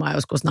myönnän, että mä oon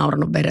joskus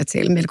nauranut vedet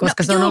silmillä,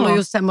 koska se on ollut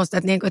just semmoista,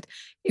 että, niinku, että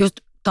just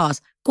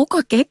taas, kuka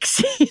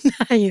keksii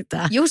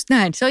näitä? Just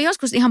näin, se on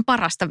joskus ihan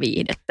parasta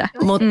viihdettä.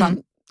 Mutta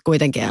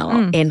kuitenkin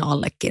en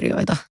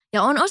allekirjoita.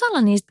 Ja on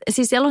osalla niistä,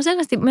 siis siellä on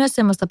selvästi myös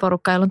semmoista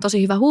porukkaa, jolla on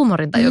tosi hyvä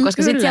huumorintaju,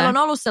 koska sitten siellä on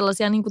ollut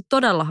sellaisia niin kuin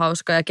todella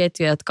hauskoja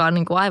ketjuja, jotka on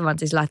niin kuin aivan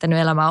siis lähtenyt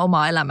elämään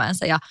omaa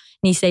elämäänsä ja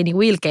niissä ei niin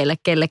kuin ilkeille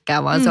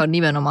kellekään, vaan se on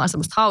nimenomaan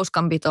semmoista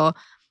hauskanpitoa.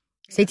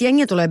 Sitten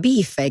jengi tulee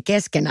biiffejä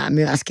keskenään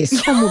myöskin.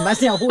 Se on mun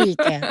mielestä ihan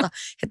huikeeta.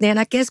 Että ne ei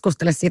enää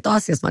keskustele siitä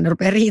asiasta, vaan ne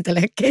rupeaa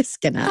riitelemään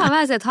keskenään. Tämä on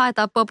vähän se, että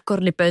haetaan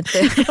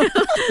popcornipönttöjä.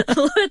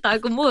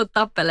 Luetaan, kun muut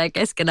tappelee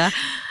keskenään.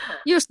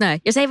 Just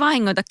näin. Ja se ei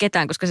vahingoita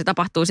ketään, koska se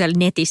tapahtuu siellä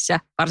netissä,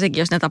 varsinkin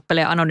jos ne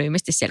tappelee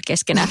anonyymisti siellä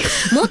keskenään.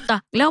 Mutta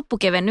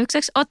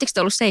loppukevennykseksi, ootteko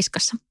te ollut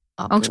Seiskassa?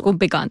 Onko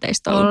kumpikaan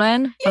teistä ollut?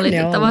 Olen,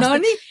 valitettavasti. No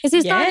niin. Ja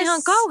siis tämä on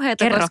ihan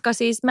kauheata, koska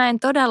siis mä en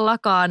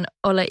todellakaan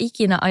ole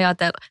ikinä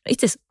ajatellut.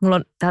 Itse asiassa mulla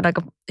on tämä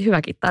aika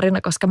hyväkin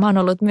tarina, koska mä oon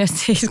ollut myös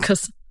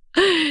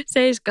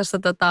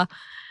Seiskassa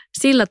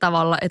sillä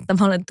tavalla, että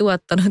mä olen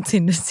tuottanut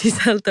sinne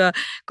sisältöä,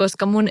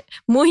 koska mun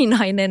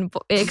muinainen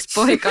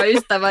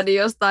ex-poikaystäväni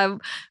jostain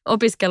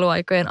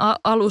opiskeluaikojen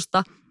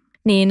alusta,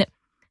 niin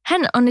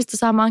hän onnistui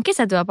saamaan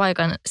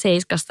kesätyöpaikan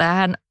Seiskasta ja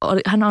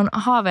hän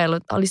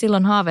oli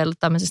silloin haaveillut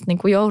tämmöisestä niin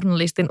kuin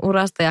journalistin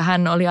urasta ja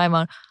hän oli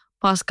aivan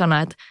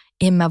paskana, että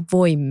en mä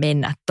voi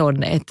mennä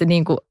tonne, että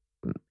niin kuin,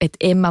 että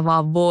en mä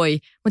vaan voi.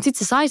 Mutta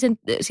sitten se sai sen,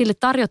 sille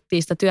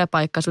tarjottiin sitä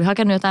työpaikkaa, se oli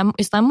hakenut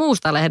jostain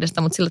muusta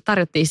lehdestä, mutta sille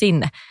tarjottiin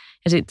sinne.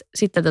 Ja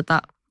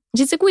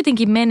sitten se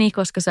kuitenkin meni,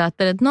 koska sä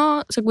ajattelet, että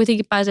no se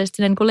kuitenkin pääsee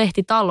sinne niin kuin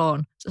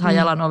lehtitaloon, se saa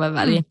jalan oven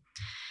väliin.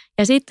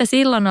 Ja sitten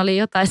silloin oli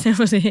jotain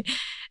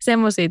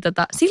semmoisia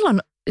silloin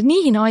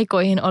niihin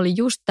aikoihin oli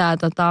just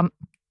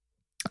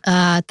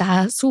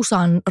tämä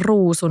Susan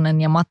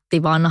Ruusunen ja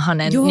Matti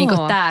Vanhanen, niin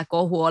kuin tämä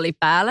kohu oli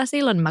päällä.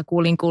 Silloin mä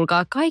kuulin,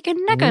 kuulkaa, kaiken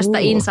näköistä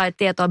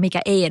inside-tietoa,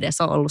 mikä ei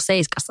edes ole ollut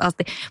Seiskassa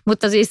asti.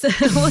 Mutta siis,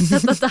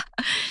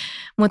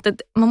 Mutta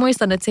mä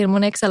muistan, että siinä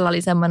mun Excellä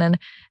oli semmoinen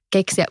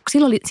keksiä.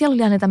 Siellä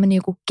oli aina tämmöinen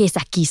joku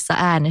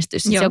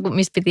kesäkissa-äänestys. Siis joku,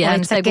 missä piti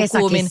äänestää joku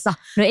kuumin.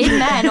 No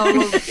mä en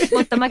ollut,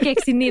 mutta mä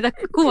keksin niitä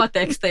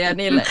kuvatekstejä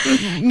niille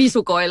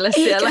misukoille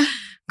siellä.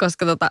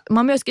 Koska mä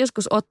oon myöskin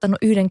joskus ottanut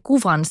yhden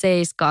kuvan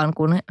Seiskaan,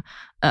 kun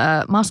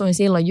mä asuin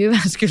silloin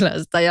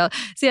Jyväskylästä ja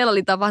siellä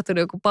oli tapahtunut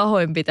joku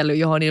pahoinpitely,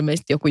 johon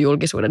ilmeisesti joku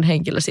julkisuuden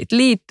henkilö sitten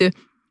liittyi.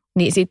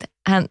 Niin sitten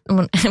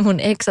mun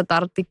eksä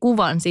tartti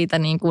kuvan siitä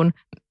niin kuin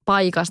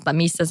paikasta,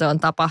 missä se on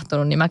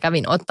tapahtunut, niin mä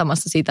kävin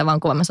ottamassa siitä vaan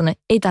kuvan. Mä sanoin,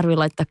 ei tarvitse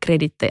laittaa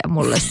kredittejä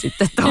mulle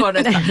sitten tuohon,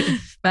 että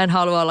mä en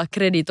halua olla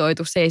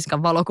kreditoitu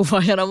Seiskan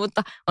valokuvaajana,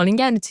 mutta olin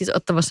käynyt siis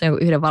ottamassa joku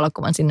yhden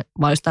valokuvan sinne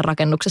vaistan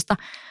rakennuksesta.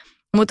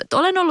 Mutta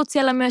olen ollut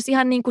siellä myös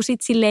ihan niin kuin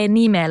sit silleen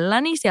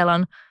nimelläni. Siellä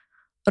on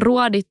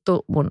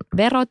ruodittu mun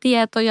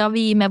verotietoja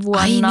viime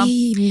vuonna. Ai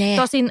niin, ne.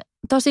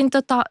 Tosin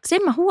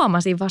sen mä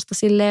huomasin vasta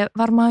silleen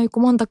varmaan joku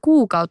monta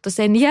kuukautta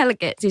sen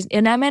jälkeen. Siis,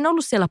 ja nämä en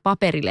ollut siellä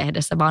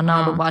paperilehdessä, vaan nämä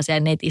on ollut vaan siellä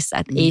netissä,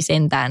 että ei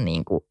sentään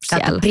niin kuin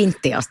siellä. Sä et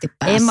printtiin asti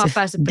päässyt. En mä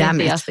päässyt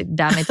printtiin asti,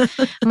 damn it.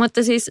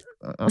 Mutta siis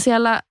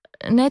siellä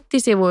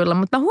nettisivuilla,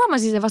 mutta mä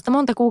huomasin sen vasta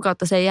monta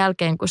kuukautta sen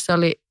jälkeen, kun se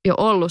oli jo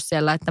ollut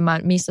siellä, että mä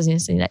missasin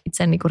siinä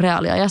itse niin kuin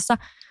reaaliajassa.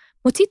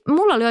 Mutta sitten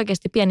mulla oli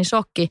oikeasti pieni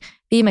shokki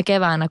viime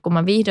keväänä, kun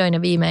mä vihdoin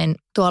ja viimein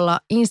tuolla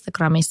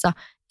Instagramissa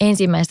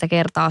ensimmäistä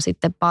kertaa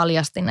sitten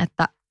paljastin,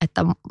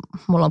 että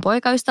mulla on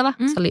poikaystävä,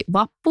 se oli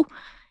Vappu.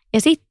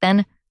 Ja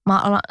sitten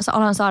mä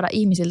alan saada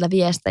ihmisiltä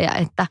viestejä,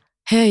 että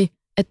hei,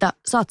 että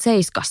sä oot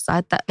Seiskassa,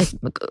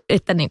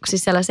 että niin kuin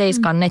siis siellä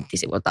Seiskan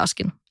nettisivuilla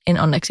taaskin,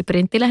 en onneksi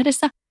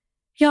printtilehdessä.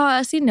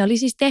 Ja sinne oli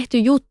siis tehty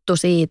juttu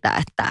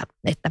siitä,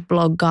 että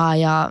bloggaa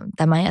ja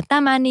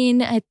tämä,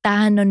 niin että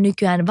hän on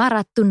nykyään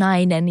varattu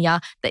nainen. Ja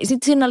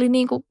sitten siinä oli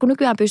niin kuin, kun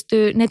nykyään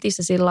pystyy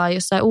netissä sillä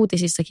jossain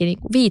uutisissakin niin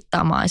kuin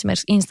viittaamaan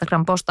esimerkiksi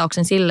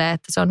Instagram-postauksen silleen,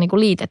 että se on niin kuin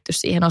liitetty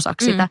siihen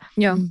osaksi sitä.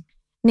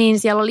 Niin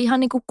siellä oli ihan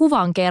niin kuin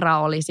kuvan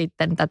kerran oli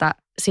sitten tätä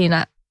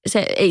siinä.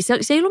 Se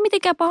ei ollut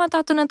mitenkään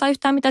pahantahtoinen tai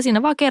yhtään mitä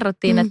siinä, vaan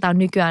kerrottiin, että on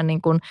nykyään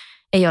niin kuin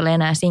ei ole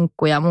enää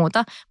sinkkuja ja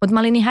muuta. Mutta mä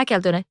olin niin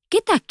häkeltynyt,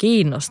 ketä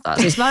kiinnostaa?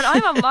 Siis mä oon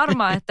aivan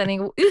varma, että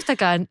niinku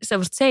yhtäkään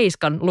semmoista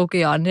Seiskan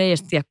lukijaa, ne ei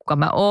edes tiedä kuka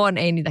mä oon,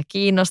 ei niitä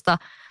kiinnosta.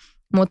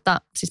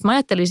 Mutta siis mä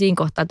ajattelin siinä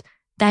kohtaa, että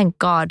thank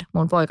God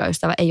mun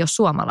poikaystävä ei ole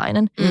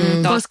suomalainen.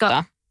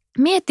 Koska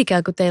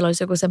miettikää, kun teillä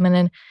olisi joku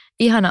semmoinen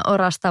ihana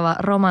orastava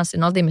romanssi,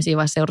 no oltiin me siinä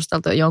vaiheessa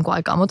seurusteltu jo jonkun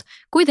aikaa, mutta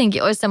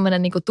kuitenkin olisi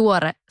semmoinen niinku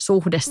tuore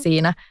suhde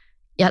siinä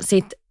ja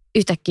sitten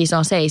yhtäkkiä se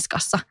on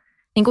Seiskassa.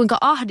 Niin kuinka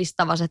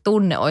ahdistava se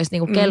tunne olisi niin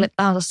kuin kelle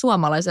tahansa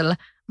suomalaiselle.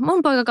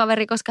 Mun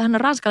poikakaveri, koska hän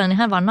on ranskalainen, niin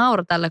hän vaan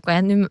nauroi tälle, kun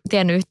ei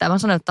tiennyt yhtään. Mä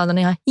sanoin, että tämä on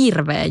ihan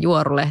hirveä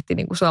juorulehti,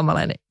 niin kuin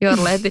suomalainen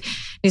juorulehti.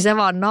 Niin se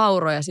vaan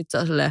nauroi ja sitten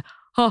se on silleen,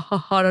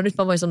 no nyt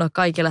mä voin sanoa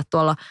kaikille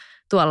tuolla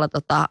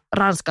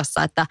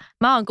Ranskassa, että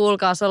mä oon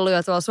kuulkaas ollut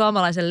jo tuolla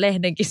suomalaisen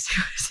lehdenkin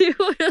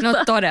sivuilla.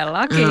 No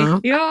todellakin,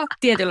 joo,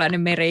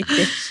 tietynlainen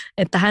meriitti.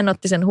 Että hän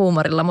otti sen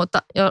huumorilla,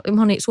 mutta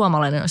moni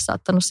suomalainen olisi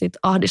saattanut siitä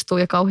ahdistua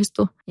ja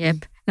kauhistua. Jep.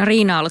 No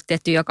Riina on ollut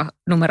tietty joka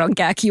numeron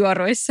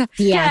kääkijuoroissa.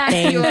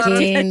 Tietenkin,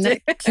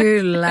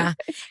 kyllä.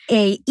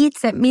 Ei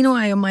itse,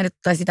 minua ei ole mainittu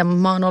tai sitä,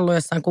 mutta mä oon ollut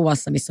jossain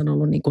kuvassa, missä on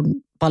ollut niin kuin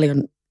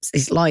paljon,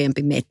 siis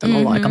laajempi meitä on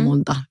ollut aika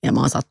monta. Ja mä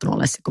oon sattunut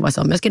olla se kuva.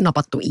 Se on myöskin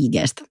napattu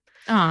IG:stä.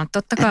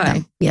 Totta kai.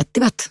 Että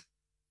viettivät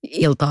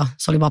iltaa.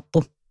 Se oli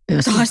vappu.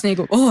 Taas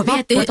niinku,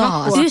 vietti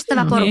taas.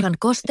 Ystäväporukan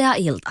kostea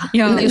ilta.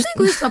 Joo. Just niin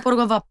kuin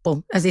ystäväporukan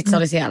vappu. Ja sitten se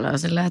oli siellä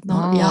silleen, että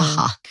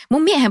jaha.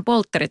 Mun miehen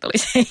polttarit oli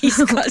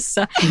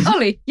Seiskassa.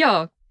 Oli,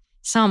 joo,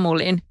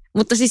 Samulin.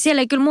 Mutta siis siellä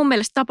ei kyllä mun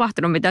mielestä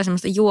tapahtunut mitään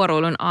semmoista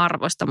juoruilun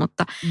arvosta,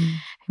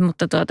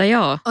 mutta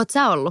joo. Oot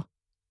sä ollut?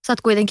 Sä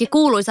oot kuitenkin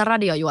kuuluisa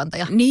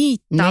radiojuontaja. Niin,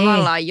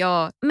 tavallaan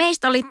joo.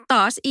 Meistä oli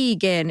taas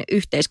IG:n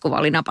yhteiskuva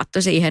oli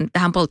napattu siihen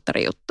tähän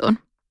polttarijuttuun.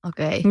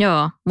 Okei.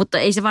 Joo, mutta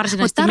ei se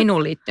varsinaisesti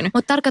minuun liittynyt.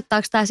 Mutta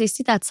tarkoittaako tämä siis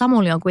sitä, että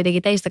Samuli on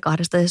kuitenkin teistä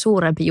kahdesta se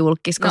suurempi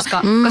julkis,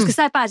 koska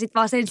sä pääsit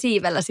vaan sen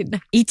siivellä sinne?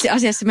 Itse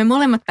asiassa me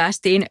molemmat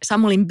päästiin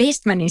Samulin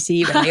Bestmanin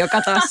siivellä,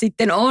 joka taas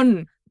sitten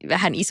on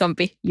vähän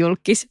isompi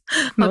julkis.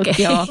 Okei.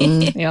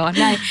 Joo,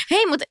 näin.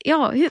 Hei, mutta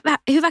joo,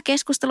 hyvä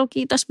keskustelu.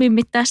 Kiitos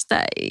Mimmit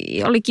tästä.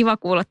 Oli kiva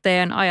kuulla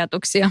teidän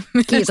ajatuksia.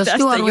 Kiitos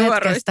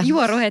tästä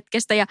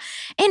juoruhetkestä. Ja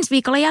ensi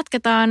viikolla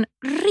jatketaan.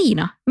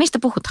 Riina, mistä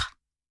puhutaan?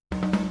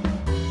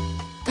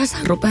 Tässä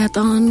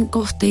rupeataan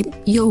kohti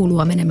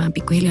joulua menemään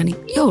pikkuhiljaa, niin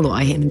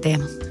jouluaiheinen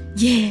teema.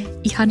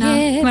 Ihanaa.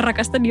 Mä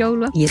rakastan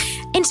joulua. Yes.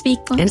 Ensi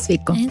viikko.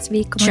 Ensi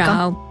viikko.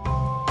 Ciao.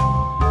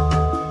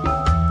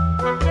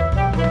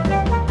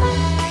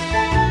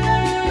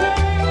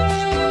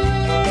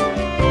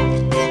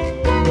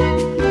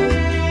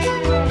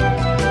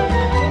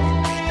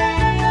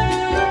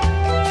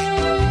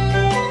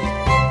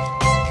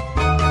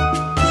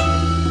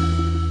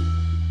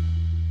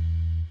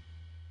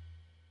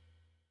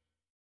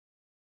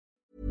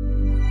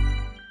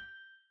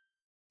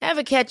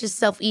 Ever catch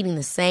yourself eating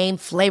the same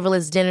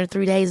flavorless dinner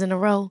 3 days in a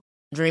row?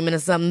 Dreaming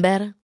of something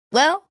better?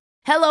 Well,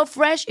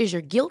 HelloFresh is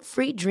your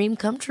guilt-free dream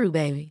come true,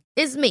 baby.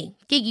 It's me,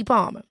 Keke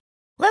Palmer.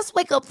 Let's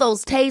wake up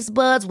those taste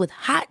buds with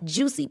hot,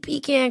 juicy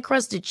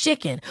pecan-crusted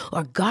chicken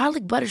or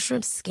garlic butter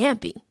shrimp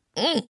scampi.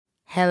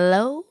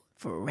 Hello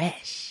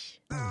Fresh.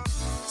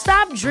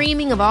 Stop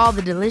dreaming of all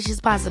the delicious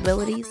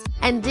possibilities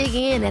and dig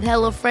in at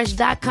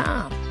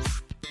HelloFresh.com.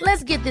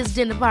 Let's get this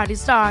dinner party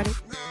started.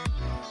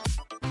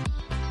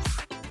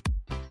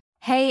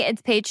 Hey,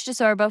 it's Paige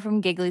DeSorbo from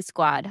Giggly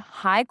Squad.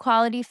 High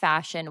quality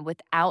fashion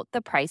without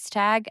the price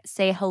tag.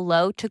 Say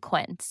hello to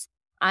Quince.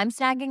 I'm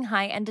snagging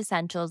high-end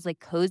essentials like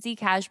cozy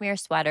cashmere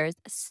sweaters,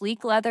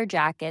 sleek leather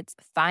jackets,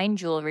 fine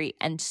jewelry,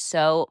 and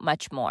so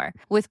much more.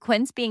 With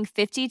Quince being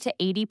 50 to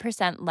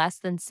 80% less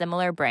than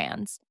similar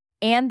brands.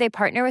 And they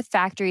partner with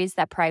factories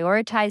that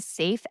prioritize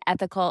safe,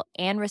 ethical,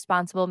 and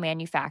responsible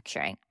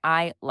manufacturing.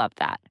 I love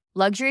that.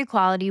 Luxury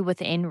quality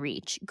within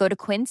reach. Go to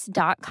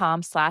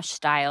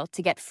quince.com/style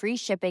to get free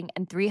shipping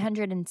and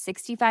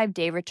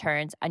 365-day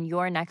returns on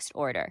your next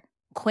order.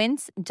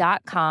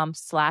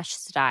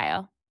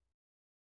 Quince.com/style.